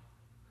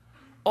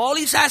 All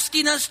he's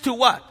asking us to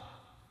what?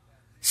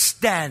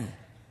 Stand.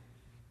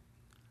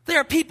 There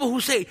are people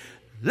who say,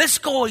 let's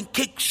go and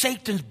kick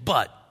Satan's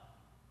butt.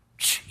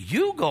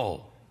 You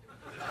go.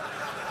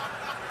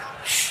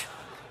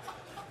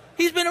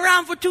 He's been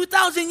around for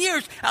 2,000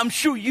 years. I'm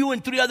sure you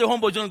and 3 other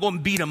homeboys are going to go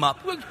and beat him up.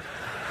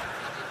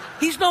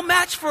 He's no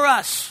match for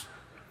us.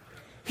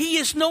 He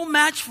is no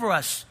match for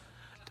us.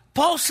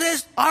 Paul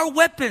says our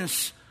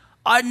weapons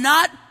are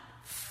not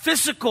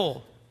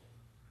physical,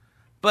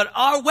 but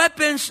our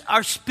weapons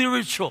are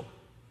spiritual.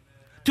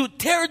 To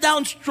tear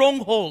down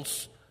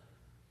strongholds.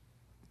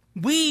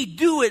 We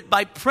do it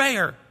by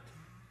prayer.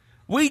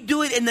 We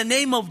do it in the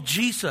name of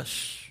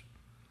Jesus.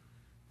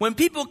 When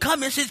people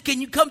come and say,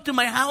 can you come to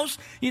my house?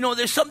 You know,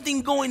 there's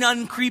something going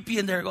on creepy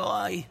in there.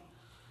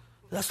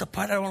 That's the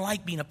part I don't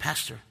like being a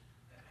pastor.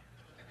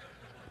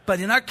 But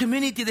in our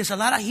community, there's a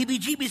lot of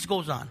heebie-jeebies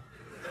goes on.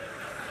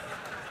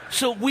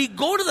 So we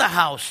go to the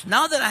house.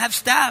 Now that I have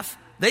staff,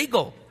 they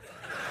go.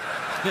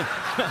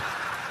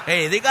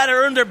 Hey, they got to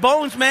earn their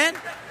bones, man.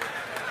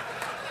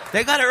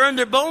 They got to earn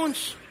their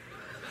bones.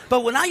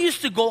 But when I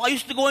used to go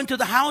into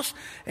the house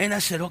and I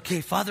said,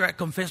 okay, Father, I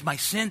confess my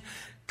sin.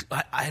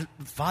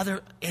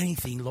 Father,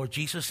 anything, Lord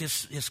Jesus,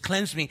 has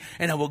cleansed me.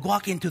 And I will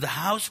walk into the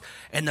house,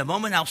 and the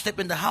moment I'll step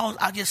in the house,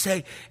 I'll just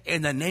say,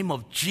 in the name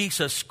of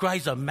Jesus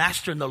Christ, the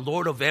Master and the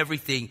Lord of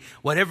everything,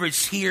 whatever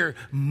is here,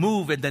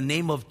 move in the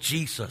name of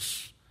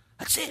Jesus.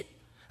 That's it.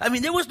 I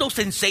mean, there was no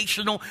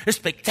sensational,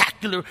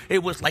 spectacular.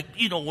 It was like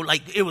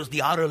it was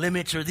the Outer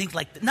Limits or things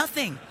like that.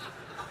 Nothing.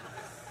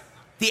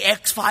 The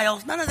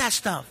X-Files, none of that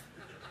stuff.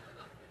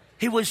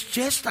 It was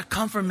just a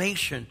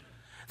confirmation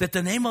that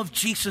the name of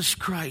Jesus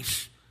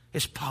Christ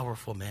is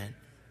powerful, man.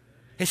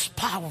 It's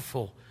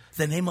powerful.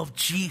 The name of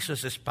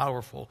Jesus is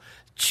powerful.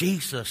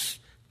 Jesus,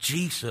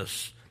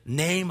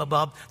 name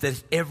above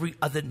there's every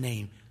other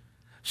name.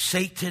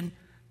 Satan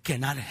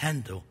cannot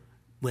handle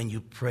when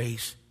you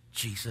praise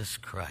Jesus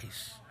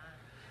Christ.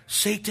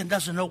 Satan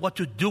doesn't know what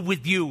to do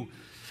with you.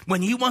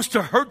 When he wants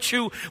to hurt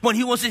you, when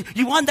he wants to,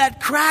 you want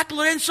that crack,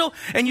 Lorenzo?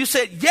 And you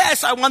said,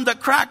 yes, I want the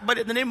crack, but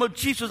in the name of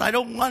Jesus, I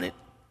don't want it.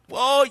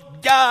 Oh,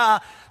 yeah.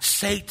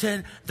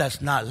 Satan does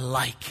not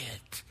like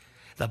it.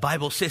 The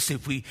Bible says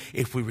if we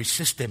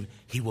resist him,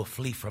 he will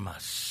flee from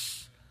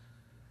us.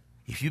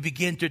 If you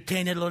begin to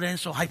entertain it,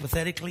 Lorenzo,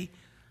 hypothetically,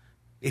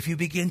 if you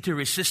begin to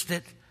resist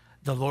it,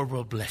 the Lord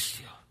will bless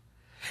you.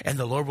 And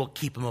the Lord will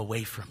keep him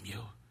away from you.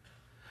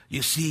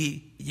 You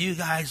see, you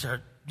guys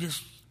are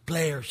just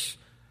players.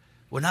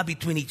 We're not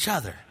between each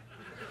other.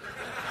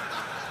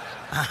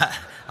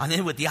 I'm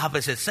in with the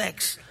opposite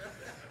sex.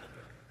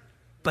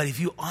 But if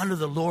you honor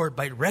the Lord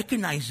by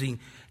recognizing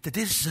that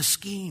this is a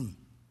scheme.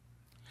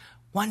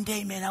 One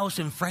day, man, I was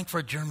in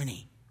Frankfurt,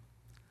 Germany,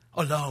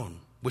 alone,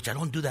 which I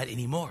don't do that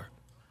anymore.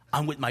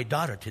 I'm with my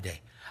daughter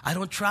today. I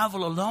don't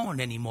travel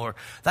alone anymore.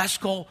 That's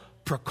called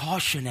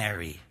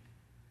precautionary.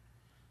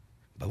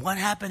 But what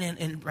happened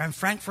in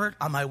Frankfurt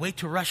on my way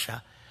to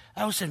Russia,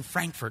 I was in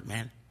Frankfurt,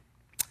 man.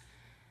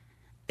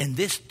 And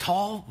this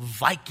tall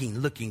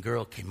Viking-looking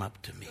girl came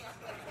up to me.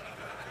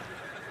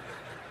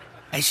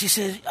 And she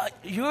says,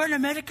 you're an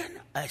American?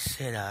 I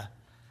said,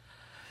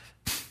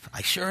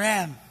 I sure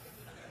am.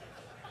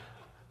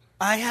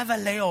 I have a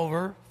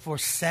layover for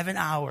 7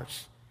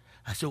 hours.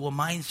 I said, well,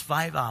 mine's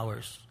 5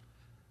 hours.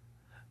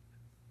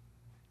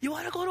 You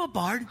want to go to a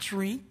bar and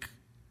drink?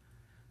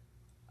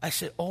 I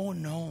said, oh,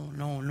 no.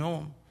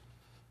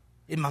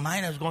 In my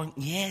mind, I was going,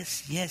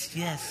 yes.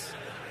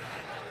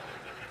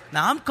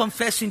 Now, I'm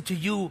confessing to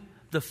you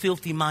the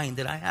filthy mind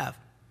that I have.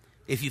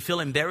 If you feel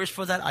embarrassed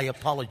for that, I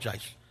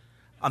apologize.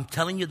 I'm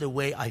telling you the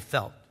way I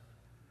felt.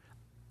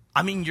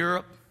 I'm in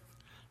Europe.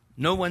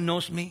 No one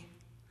knows me.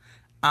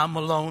 I'm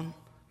alone.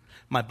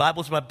 My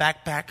Bible's in my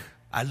backpack.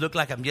 I look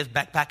like I'm just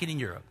backpacking in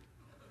Europe.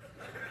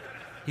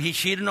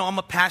 She didn't know I'm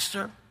a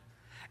pastor.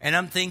 And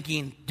I'm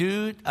thinking,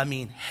 dude,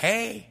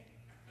 hey,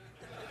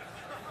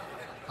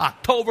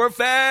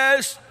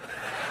 Oktoberfest.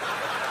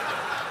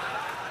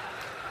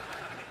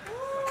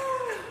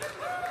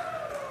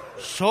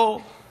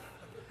 So,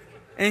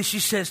 and she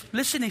says,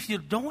 listen, if you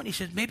don't, he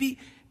says, maybe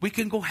we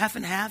can go half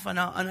and half on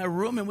a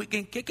room and we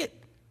can kick it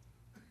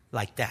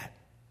like that.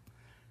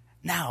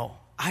 Now,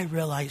 I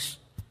realize,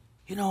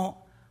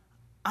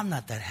 I'm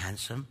not that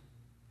handsome.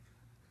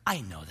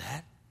 I know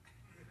that.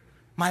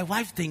 My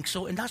wife thinks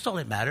so, and that's all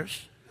that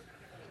matters.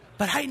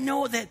 But I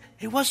know that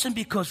it wasn't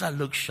because I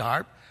look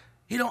sharp.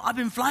 I've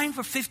been flying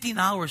for 15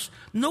 hours.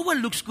 No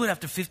one looks good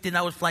after 15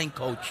 hours flying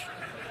coach.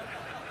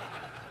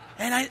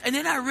 And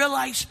then I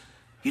realized,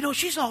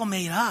 she's all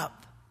made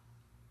up.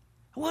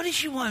 What does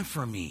she want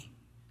from me?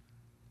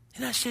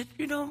 And I said,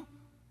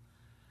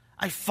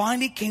 I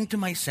finally came to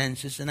my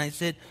senses and I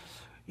said,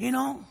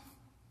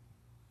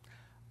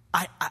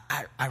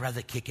 I'd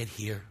rather kick it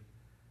here.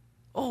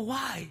 Oh,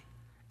 why?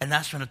 And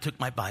that's when I took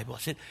my Bible. I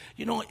said,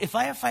 if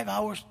I have 5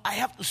 hours, I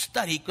have to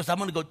study because I'm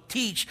going to go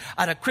teach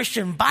at a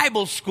Christian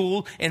Bible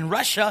school in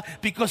Russia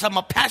because I'm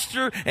a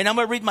pastor and I'm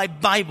going to read my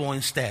Bible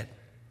instead.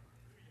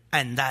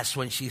 And that's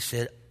when she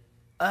said,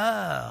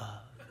 oh.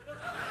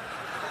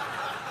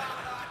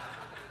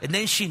 And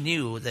then she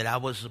knew that I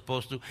was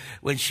supposed to.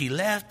 When she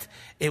left,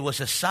 it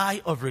was a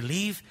sigh of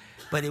relief,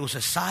 but it was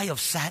a sigh of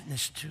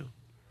sadness too.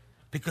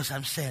 Because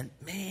I'm saying,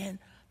 man,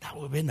 that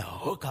would have been a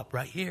hookup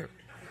right here.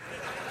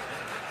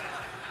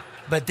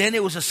 But then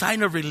it was a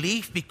sign of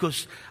relief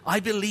because I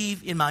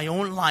believe in my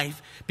own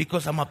life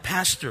because I'm a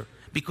pastor,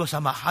 because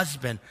I'm a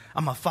husband,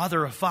 I'm a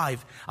father of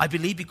 5. I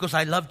believe because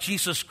I love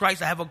Jesus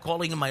Christ, I have a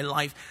calling in my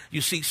life.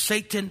 You see,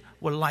 Satan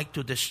would like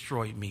to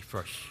destroy me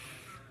first.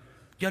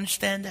 You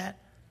understand that?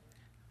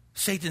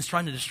 Satan's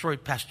trying to destroy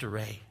Pastor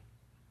Ray.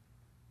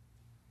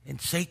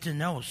 And Satan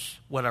knows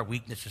what our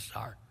weaknesses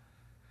are.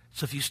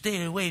 So if you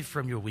stay away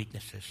from your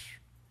weaknesses.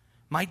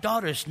 My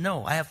daughters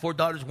know. I have 4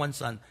 daughters, 1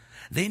 son.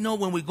 They know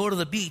when we go to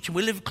the beach.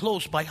 We live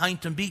close by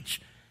Huntington Beach.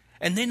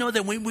 And they know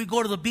that when we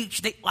go to the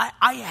beach,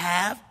 I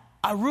have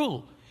a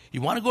rule.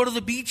 You want to go to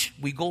the beach?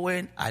 We go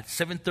in at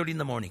 7:30 in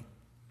the morning.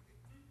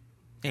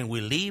 And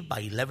we leave by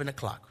 11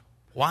 o'clock.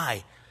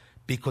 Why?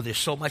 Because there's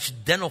so much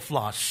dental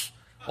floss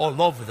all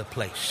over the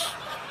place.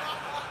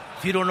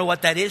 If you don't know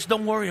what that is,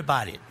 don't worry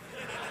about it.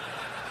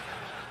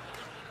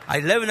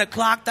 At 11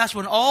 o'clock, that's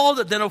when all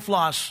the dental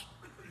floss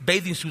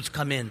bathing suits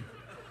come in.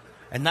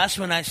 And that's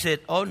when I said,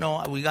 oh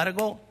no, we got to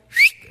go.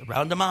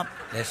 Round them up.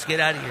 Let's get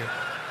out of here.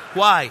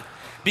 Why?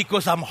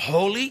 Because I'm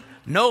holy?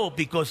 No,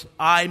 because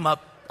I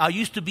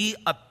used to be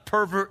a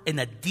pervert and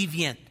a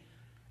deviant.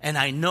 And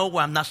I know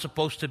where I'm not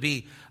supposed to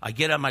be. I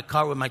get out of my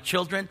car with my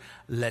children.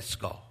 Let's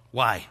go.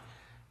 Why?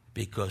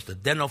 Because the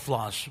dental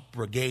floss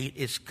brigade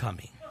is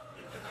coming.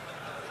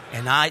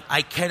 And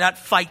I cannot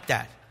fight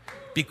that.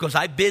 Because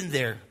I've been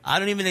there. I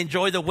don't even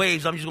enjoy the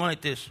waves. I'm just going like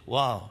this.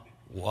 Wow,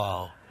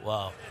 wow,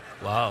 wow,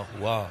 wow,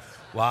 wow,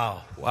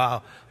 wow,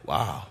 wow,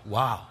 wow,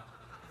 wow.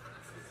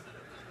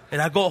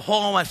 And I go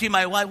home, I see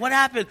my wife. What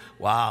happened?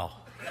 Wow.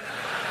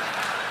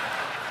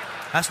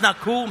 That's not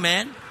cool,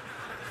 man.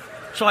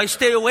 So I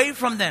stay away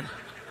from them.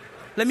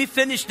 Let me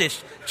finish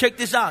this. Check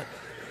this out.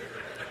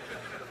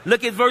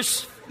 Look at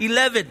verse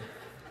 11.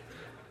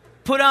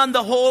 Put on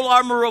the whole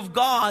armor of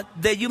God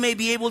that you may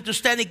be able to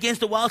stand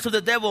against the wiles of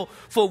the devil.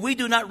 For we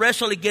do not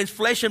wrestle against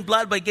flesh and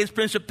blood, but against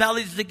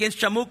principalities, against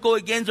Chamuco,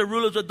 against the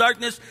rulers of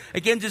darkness,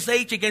 against this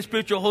age, against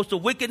spiritual hosts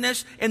of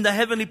wickedness in the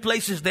heavenly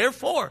places.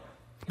 Therefore,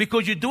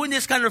 because you're doing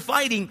this kind of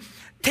fighting,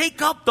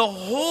 take up the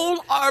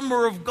whole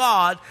armor of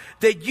God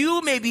that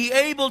you may be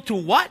able to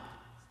what?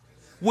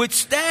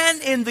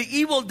 Withstand in the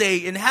evil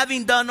day, and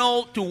having done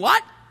all, to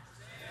what?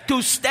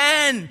 To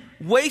stand.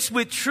 Waist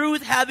with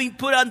truth, having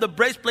put on the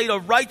breastplate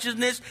of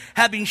righteousness,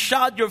 having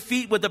shod your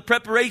feet with the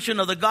preparation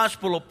of the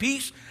gospel of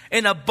peace,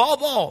 and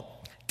above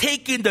all,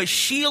 taking the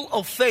shield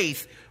of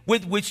faith,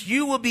 with which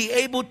you will be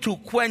able to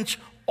quench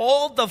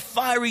all the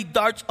fiery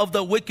darts of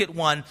the wicked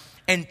one,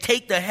 and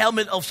take the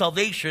helmet of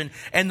salvation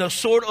and the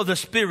sword of the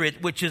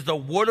Spirit, which is the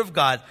word of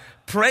God,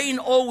 praying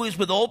always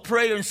with all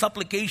prayer and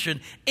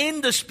supplication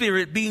in the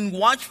Spirit, being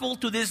watchful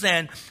to this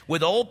end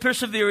with all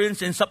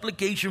perseverance and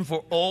supplication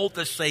for all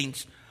the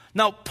saints.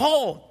 Now,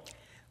 Paul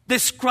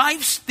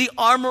describes the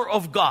armor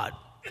of God,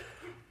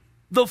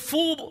 the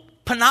full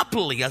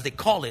panoply, as they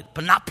call it,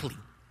 panoply.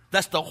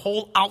 That's the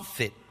whole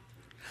outfit.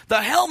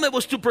 The helmet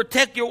was to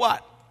protect your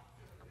what?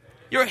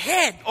 Your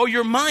head or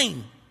your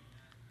mind.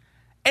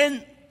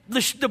 And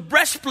the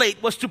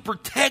breastplate was to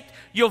protect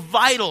your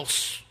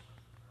vitals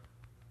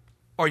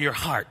or your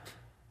heart.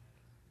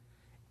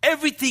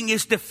 Everything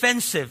is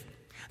defensive.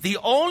 The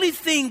only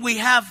thing we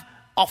have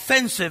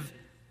offensive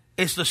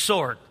is the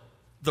sword.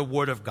 The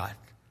word of God.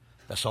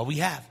 That's all we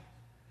have.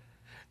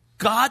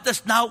 God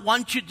does not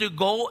want you to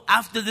go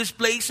after this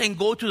place and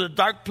go to the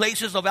dark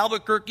places of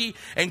Albuquerque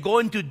and go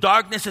into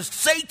darkness and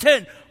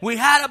Satan, we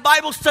had a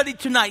Bible study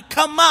tonight.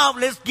 Come out,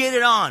 let's get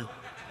it on.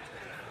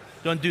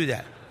 Don't do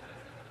that.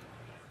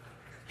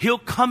 He'll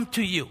come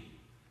to you.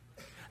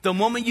 The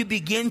moment you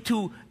begin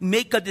to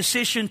make a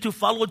decision to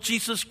follow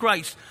Jesus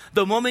Christ,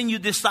 the moment you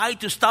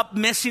decide to stop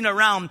messing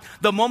around,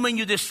 the moment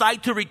you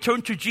decide to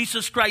return to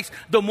Jesus Christ,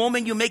 the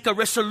moment you make a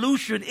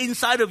resolution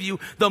inside of you,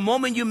 the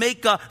moment you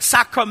make a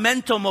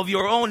sacramentum of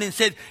your own and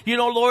said,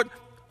 Lord,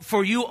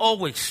 for you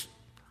always,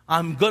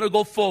 I'm going to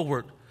go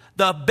forward.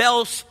 The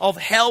bells of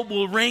hell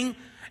will ring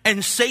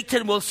and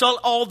Satan will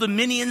sell all the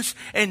minions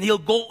and he'll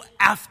go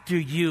after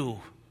you.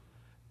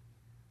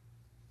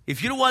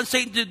 If you don't want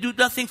Satan to do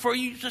nothing for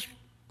you, just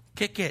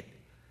kick it.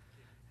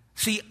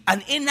 See,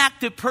 an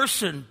inactive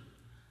person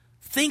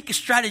think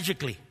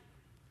strategically.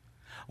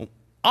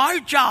 Our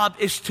job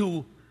is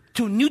to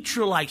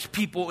neutralize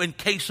people in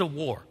case of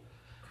war.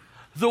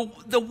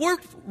 The word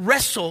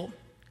wrestle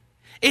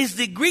is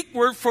the Greek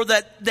word for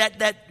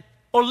that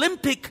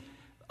Olympic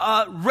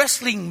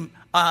wrestling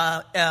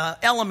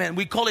element.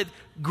 We call it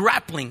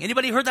grappling.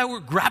 Anybody heard that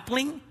word,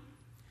 grappling?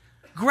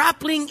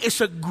 Grappling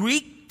is a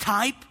Greek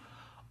type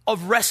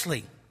of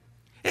wrestling.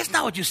 It's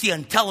not what you see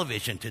on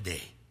television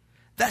today.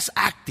 That's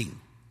acting.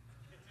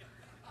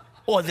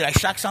 Oh, did I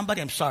shock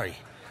somebody? I'm sorry.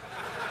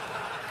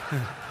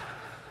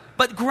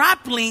 But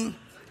grappling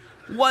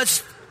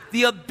was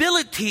the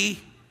ability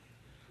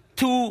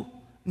to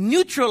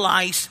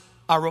neutralize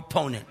our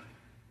opponent.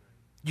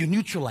 You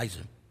neutralize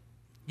him.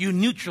 You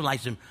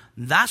neutralize him.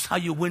 That's how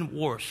you win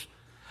wars.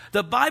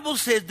 The Bible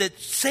says that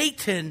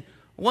Satan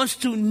wants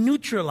to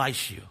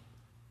neutralize you.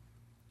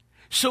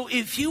 So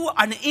if you are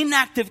an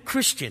inactive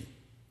Christian,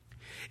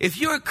 if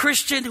you're a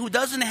Christian who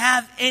doesn't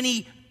have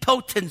any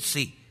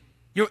potency,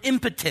 you're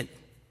impotent.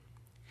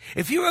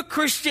 If you're a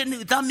Christian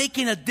who's not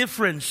making a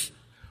difference,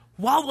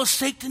 why will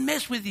Satan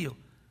mess with you?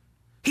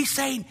 He's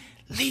saying,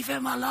 leave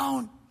him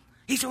alone.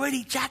 He's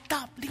already jacked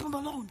up. Leave him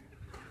alone.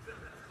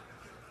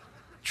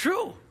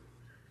 True.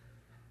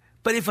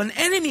 But if an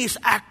enemy is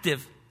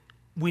active,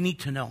 we need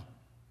to know.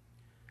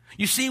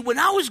 You see, when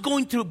I was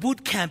going through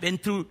boot camp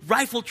and through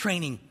rifle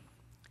training,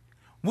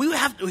 we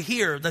have to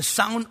hear the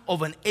sound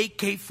of an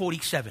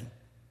AK-47.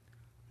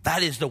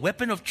 That is the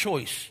weapon of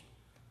choice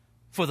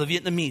for the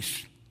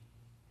Vietnamese,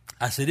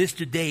 as it is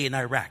today in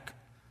Iraq.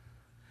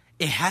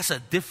 It has a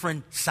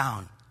different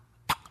sound.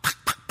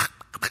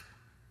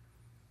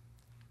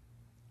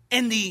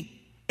 And the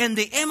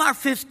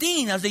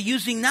MR-15, as they're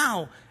using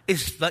now,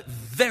 is like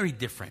very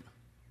different.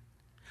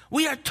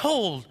 We are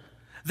told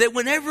that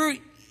whenever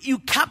you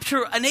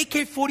capture an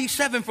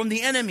AK-47 from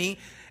the enemy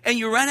and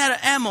you run out of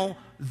ammo,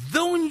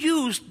 don't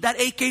use that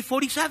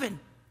AK-47.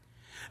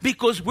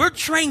 Because we're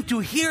trained to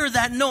hear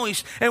that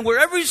noise, and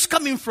wherever it's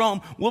coming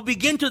from, we'll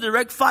begin to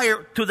direct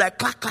fire to that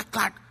clack, clack,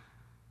 clack,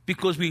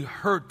 because we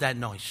heard that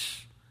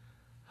noise.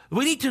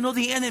 We need to know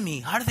the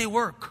enemy. How do they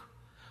work?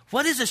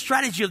 What is the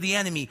strategy of the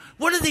enemy?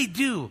 What do they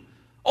do?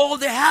 Oh,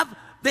 they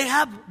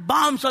have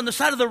bombs on the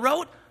side of the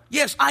road?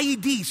 Yes,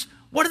 IEDs.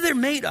 What are they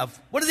made of?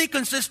 What do they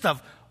consist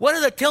of? What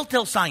are the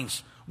telltale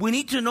signs? We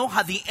need to know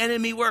how the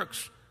enemy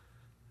works.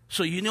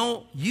 So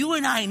you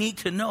and I need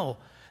to know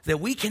that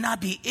we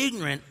cannot be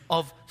ignorant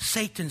of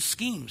Satan's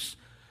schemes.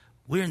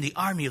 We're in the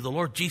army of the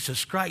Lord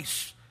Jesus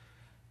Christ.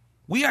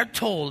 We are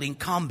told in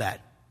combat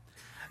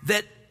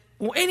that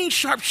any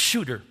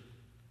sharpshooter,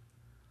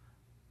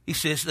 he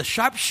says, the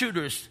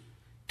sharpshooters,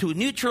 to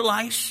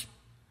neutralize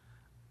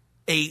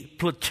a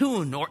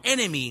platoon or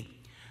enemy,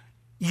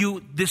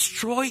 you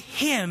destroy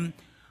him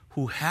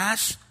who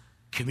has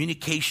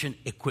communication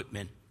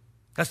equipment.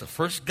 That's the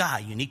first guy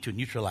you need to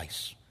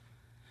neutralize,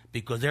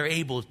 because they're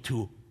able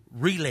to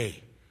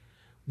relay.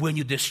 When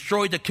you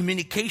destroy the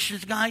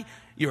communications guy,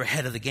 you're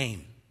ahead of the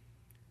game.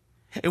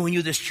 And when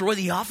you destroy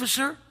the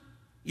officer,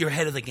 you're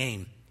ahead of the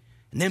game.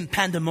 And then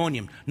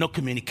pandemonium. No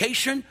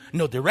communication,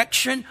 no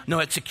direction, no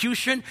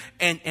execution,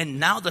 and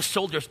now the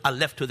soldiers are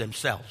left to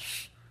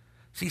themselves.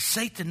 See,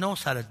 Satan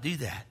knows how to do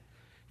that.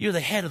 You're the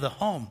head of the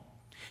home.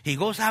 He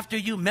goes after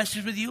you,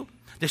 messes with you,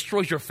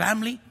 destroys your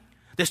family,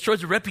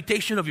 destroys the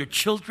reputation of your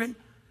children.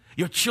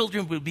 Your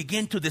children will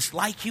begin to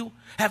dislike you,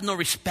 have no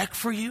respect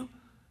for you.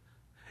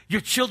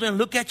 Your children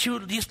look at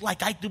you just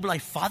like I do my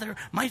father.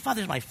 My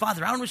father is my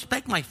father. I don't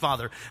respect my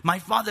father. My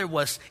father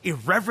was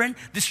irreverent,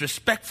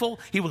 disrespectful.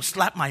 He will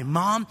slap my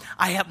mom.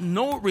 I have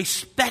no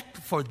respect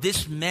for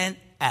this man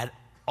at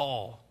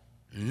all.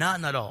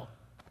 None at all.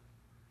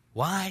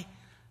 Why?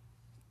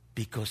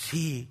 Because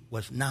he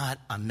was not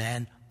a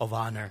man of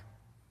honor.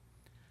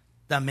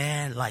 The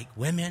man liked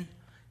women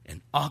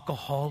and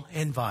alcohol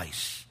and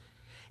vice.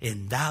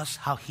 And that's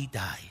how he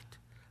died,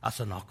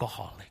 as an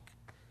alcoholic.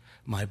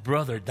 My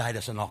brother died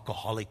as an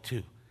alcoholic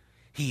too.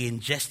 He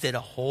ingested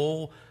a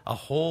whole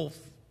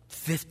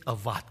fifth of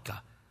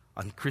vodka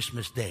on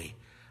Christmas Day.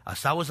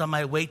 As I was on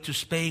my way to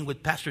Spain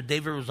with Pastor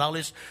David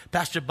Rosales,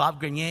 Pastor Bob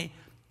Grenier,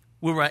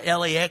 we were at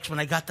LAX when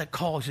I got that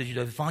call. He said,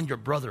 "You found your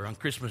brother on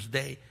Christmas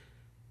Day."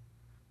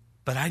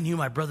 But I knew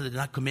my brother did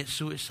not commit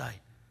suicide.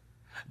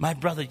 My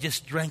brother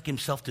just drank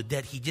himself to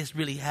death. He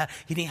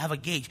didn't have a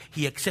gauge.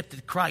 He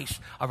accepted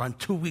Christ around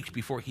 2 weeks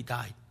before he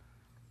died.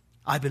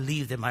 I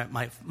believe that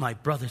my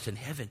brother's in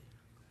heaven.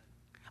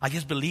 I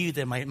just believe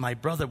that my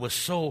brother was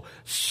so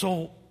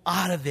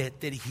out of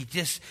it that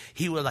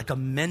he was like a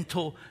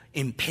mental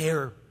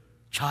impaired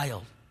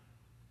child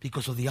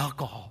because of the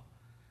alcohol.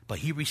 But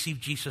he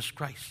received Jesus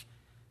Christ.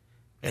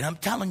 And I'm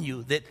telling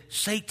you that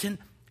Satan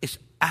is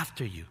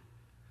after you.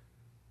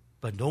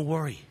 But don't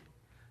worry.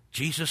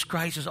 Jesus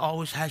Christ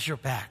always has your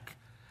back.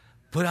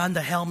 Put on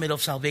the helmet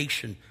of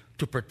salvation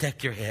to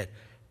protect your head.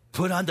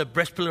 Put on the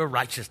breastplate of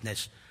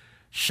righteousness.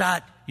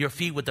 Shod your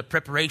feet with the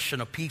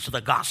preparation of peace of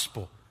the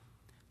gospel.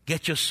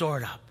 Get your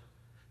sword up.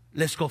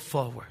 Let's go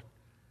forward.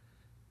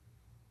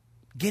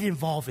 Get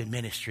involved in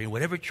ministry in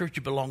whatever church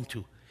you belong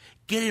to.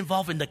 Get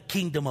involved in the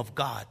kingdom of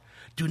God.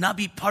 Do not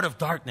be part of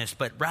darkness,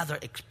 but rather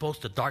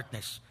exposed to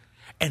darkness.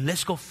 And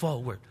let's go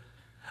forward.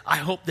 I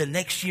hope that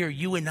next year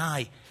you and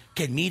I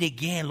can meet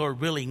again, Lord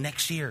willing,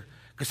 next year.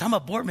 Because I'm a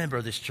board member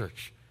of this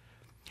church.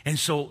 And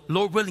so,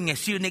 Lord willing, I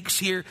see you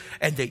next year,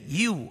 and that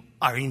you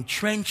are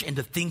entrenched in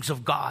the things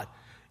of God.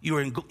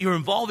 You're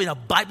involved in a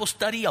Bible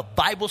study, a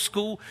Bible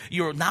school.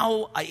 You're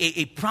now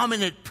a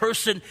prominent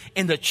person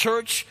in the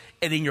church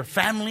and in your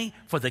family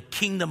for the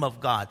kingdom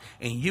of God.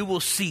 And you will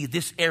see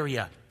this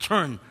area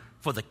turn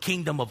for the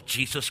kingdom of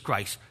Jesus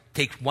Christ.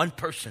 Take one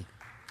person.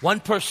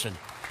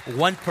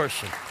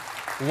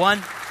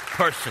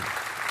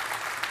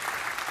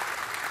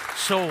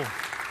 So,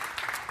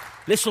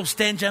 let's all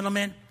stand,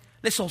 gentlemen.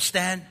 Let's all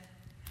stand.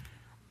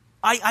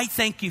 I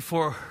thank you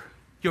for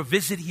your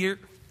visit here.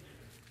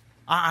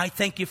 I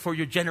thank you for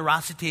your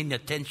generosity and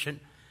attention.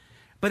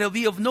 But it'll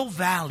be of no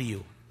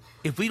value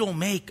if we don't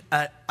make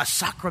a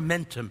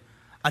sacramentum,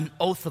 an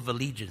oath of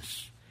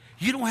allegiance.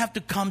 You don't have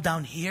to come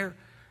down here,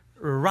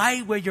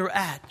 right where you're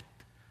at.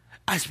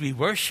 As we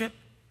worship,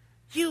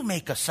 you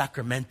make a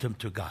sacramentum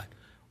to God.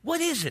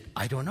 What is it?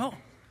 I don't know.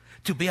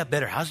 To be a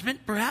better husband,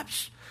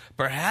 perhaps?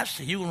 Perhaps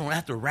you don't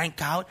have to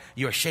rank out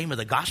you're ashamed of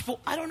the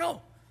gospel. I don't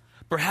know.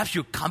 Perhaps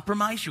you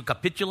compromise, you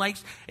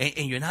capitulate,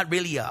 and you're not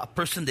really a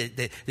person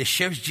that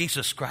shares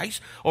Jesus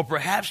Christ. Or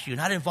perhaps you're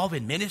not involved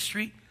in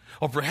ministry.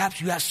 Or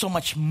perhaps you have so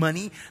much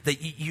money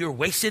that you're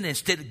wasting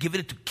instead of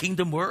giving it to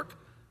kingdom work.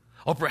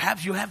 Or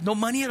perhaps you have no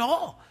money at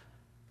all.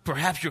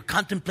 Perhaps you're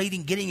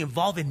contemplating getting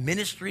involved in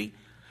ministry.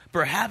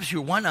 Perhaps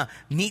you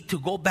need to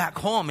go back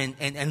home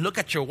and look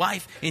at your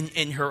wife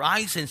in her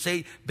eyes and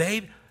say,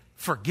 babe,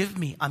 forgive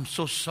me, I'm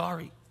so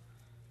sorry.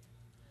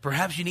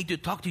 Perhaps you need to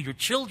talk to your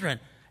children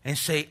and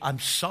say, I'm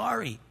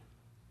sorry.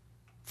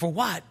 For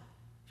what?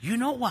 You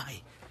know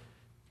why.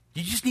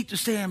 You just need to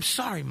say, I'm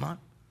sorry, Mom.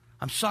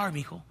 I'm sorry,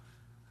 mijo.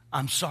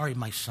 I'm sorry,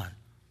 my son.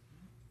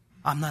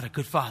 I'm not a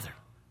good father.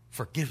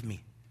 Forgive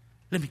me.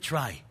 Let me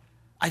try.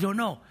 I don't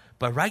know.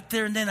 But right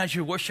there and then as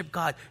you worship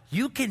God,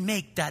 you can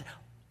make that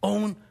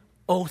own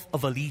oath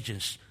of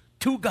allegiance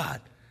to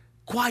God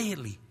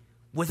quietly,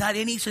 without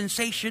any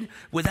sensation,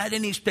 without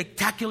any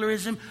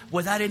spectacularism,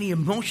 without any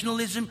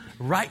emotionalism,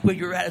 right where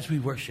you're at as we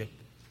worship.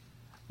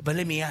 But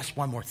let me ask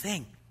one more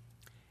thing.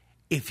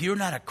 If you're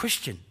not a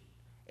Christian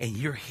and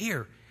you're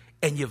here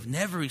and you've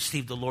never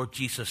received the Lord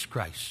Jesus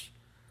Christ,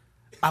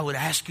 I would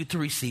ask you to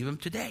receive him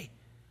today.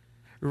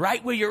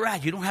 Right where you're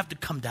at, you don't have to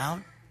come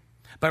down.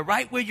 But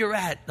right where you're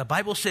at, the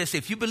Bible says,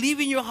 if you believe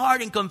in your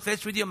heart and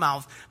confess with your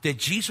mouth that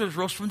Jesus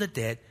rose from the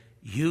dead,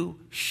 you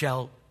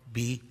shall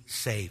be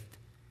saved.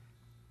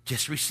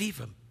 Just receive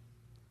him.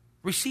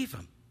 Receive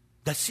him.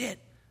 That's it.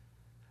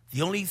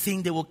 The only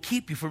thing that will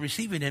keep you from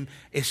receiving him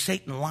is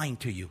Satan lying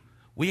to you.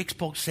 We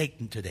expose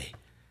Satan today.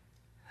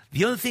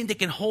 The other thing that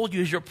can hold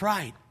you is your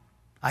pride.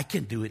 I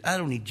can do it. I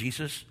don't need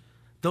Jesus.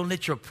 Don't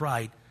let your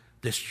pride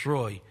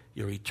destroy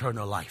your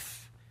eternal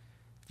life.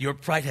 Your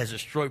pride has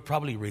destroyed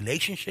probably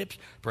relationships,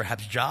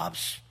 perhaps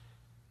jobs,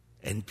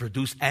 and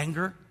produced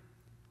anger.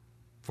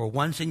 For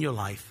once in your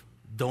life,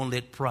 don't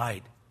let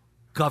pride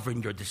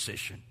govern your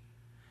decision.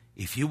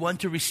 If you want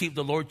to receive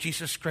the Lord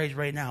Jesus Christ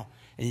right now,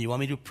 and you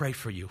want me to pray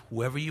for you,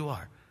 whoever you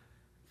are,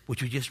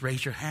 would you just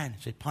raise your hand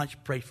and say, Pancho,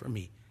 pray for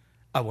me.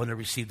 I want to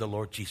receive the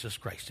Lord Jesus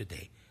Christ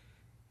today.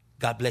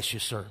 God bless you,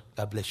 sir.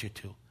 God bless you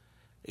too.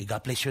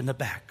 God bless you in the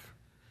back.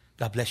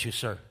 God bless you,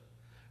 sir.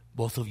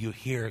 Both of you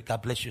here,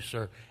 God bless you,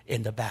 sir,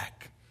 in the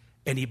back.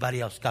 Anybody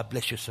else, God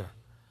bless you, sir.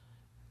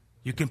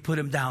 You can put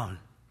them down.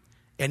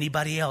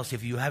 Anybody else,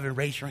 if you haven't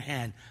raised your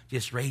hand,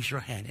 just raise your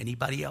hand.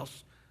 Anybody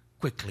else?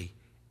 Quickly.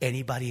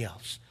 Anybody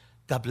else?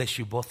 God bless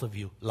you, both of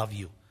you. Love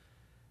you.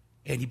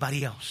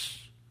 Anybody else?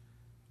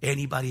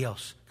 Anybody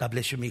else? God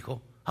bless you,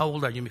 mijo. How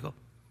old are you, mijo?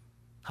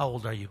 How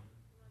old are you?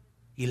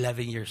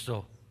 11 years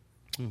old.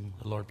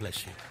 The Lord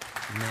bless you.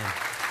 Amen.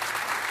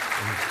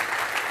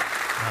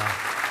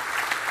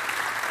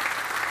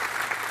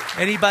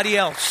 Anybody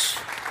else?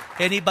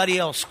 Anybody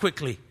else?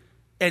 Quickly.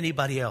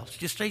 Anybody else?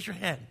 Just raise your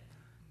hand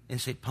and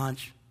say,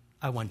 Pancho,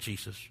 I want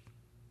Jesus.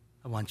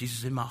 I want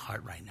Jesus in my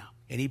heart right now.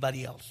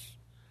 Anybody else?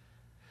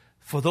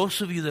 For those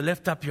of you that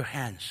lift up your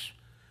hands,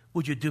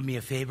 would you do me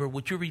a favor?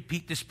 Would you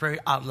repeat this prayer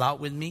out loud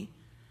with me?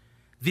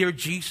 Dear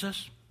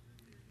Jesus,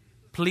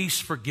 please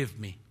forgive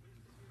me.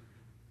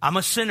 I'm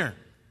a sinner.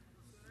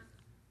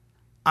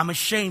 I'm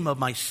ashamed of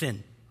my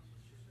sin.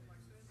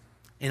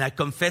 And I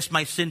confess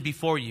my sin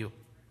before you.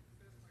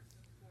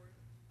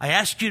 I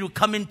ask you to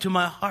come into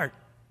my heart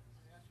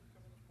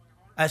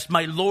as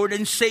my Lord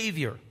and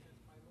Savior,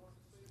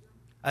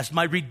 as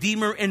my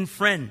Redeemer and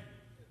friend.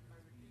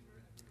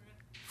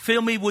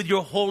 Fill me with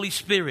your Holy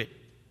Spirit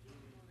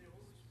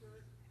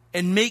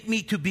and make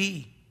me to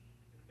be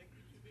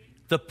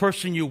the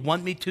person you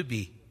want me to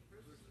be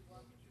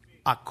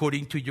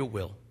according to your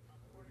will.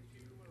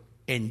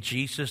 In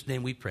Jesus'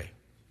 name we pray.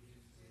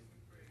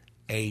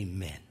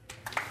 Amen.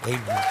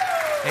 Amen.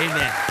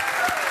 Amen.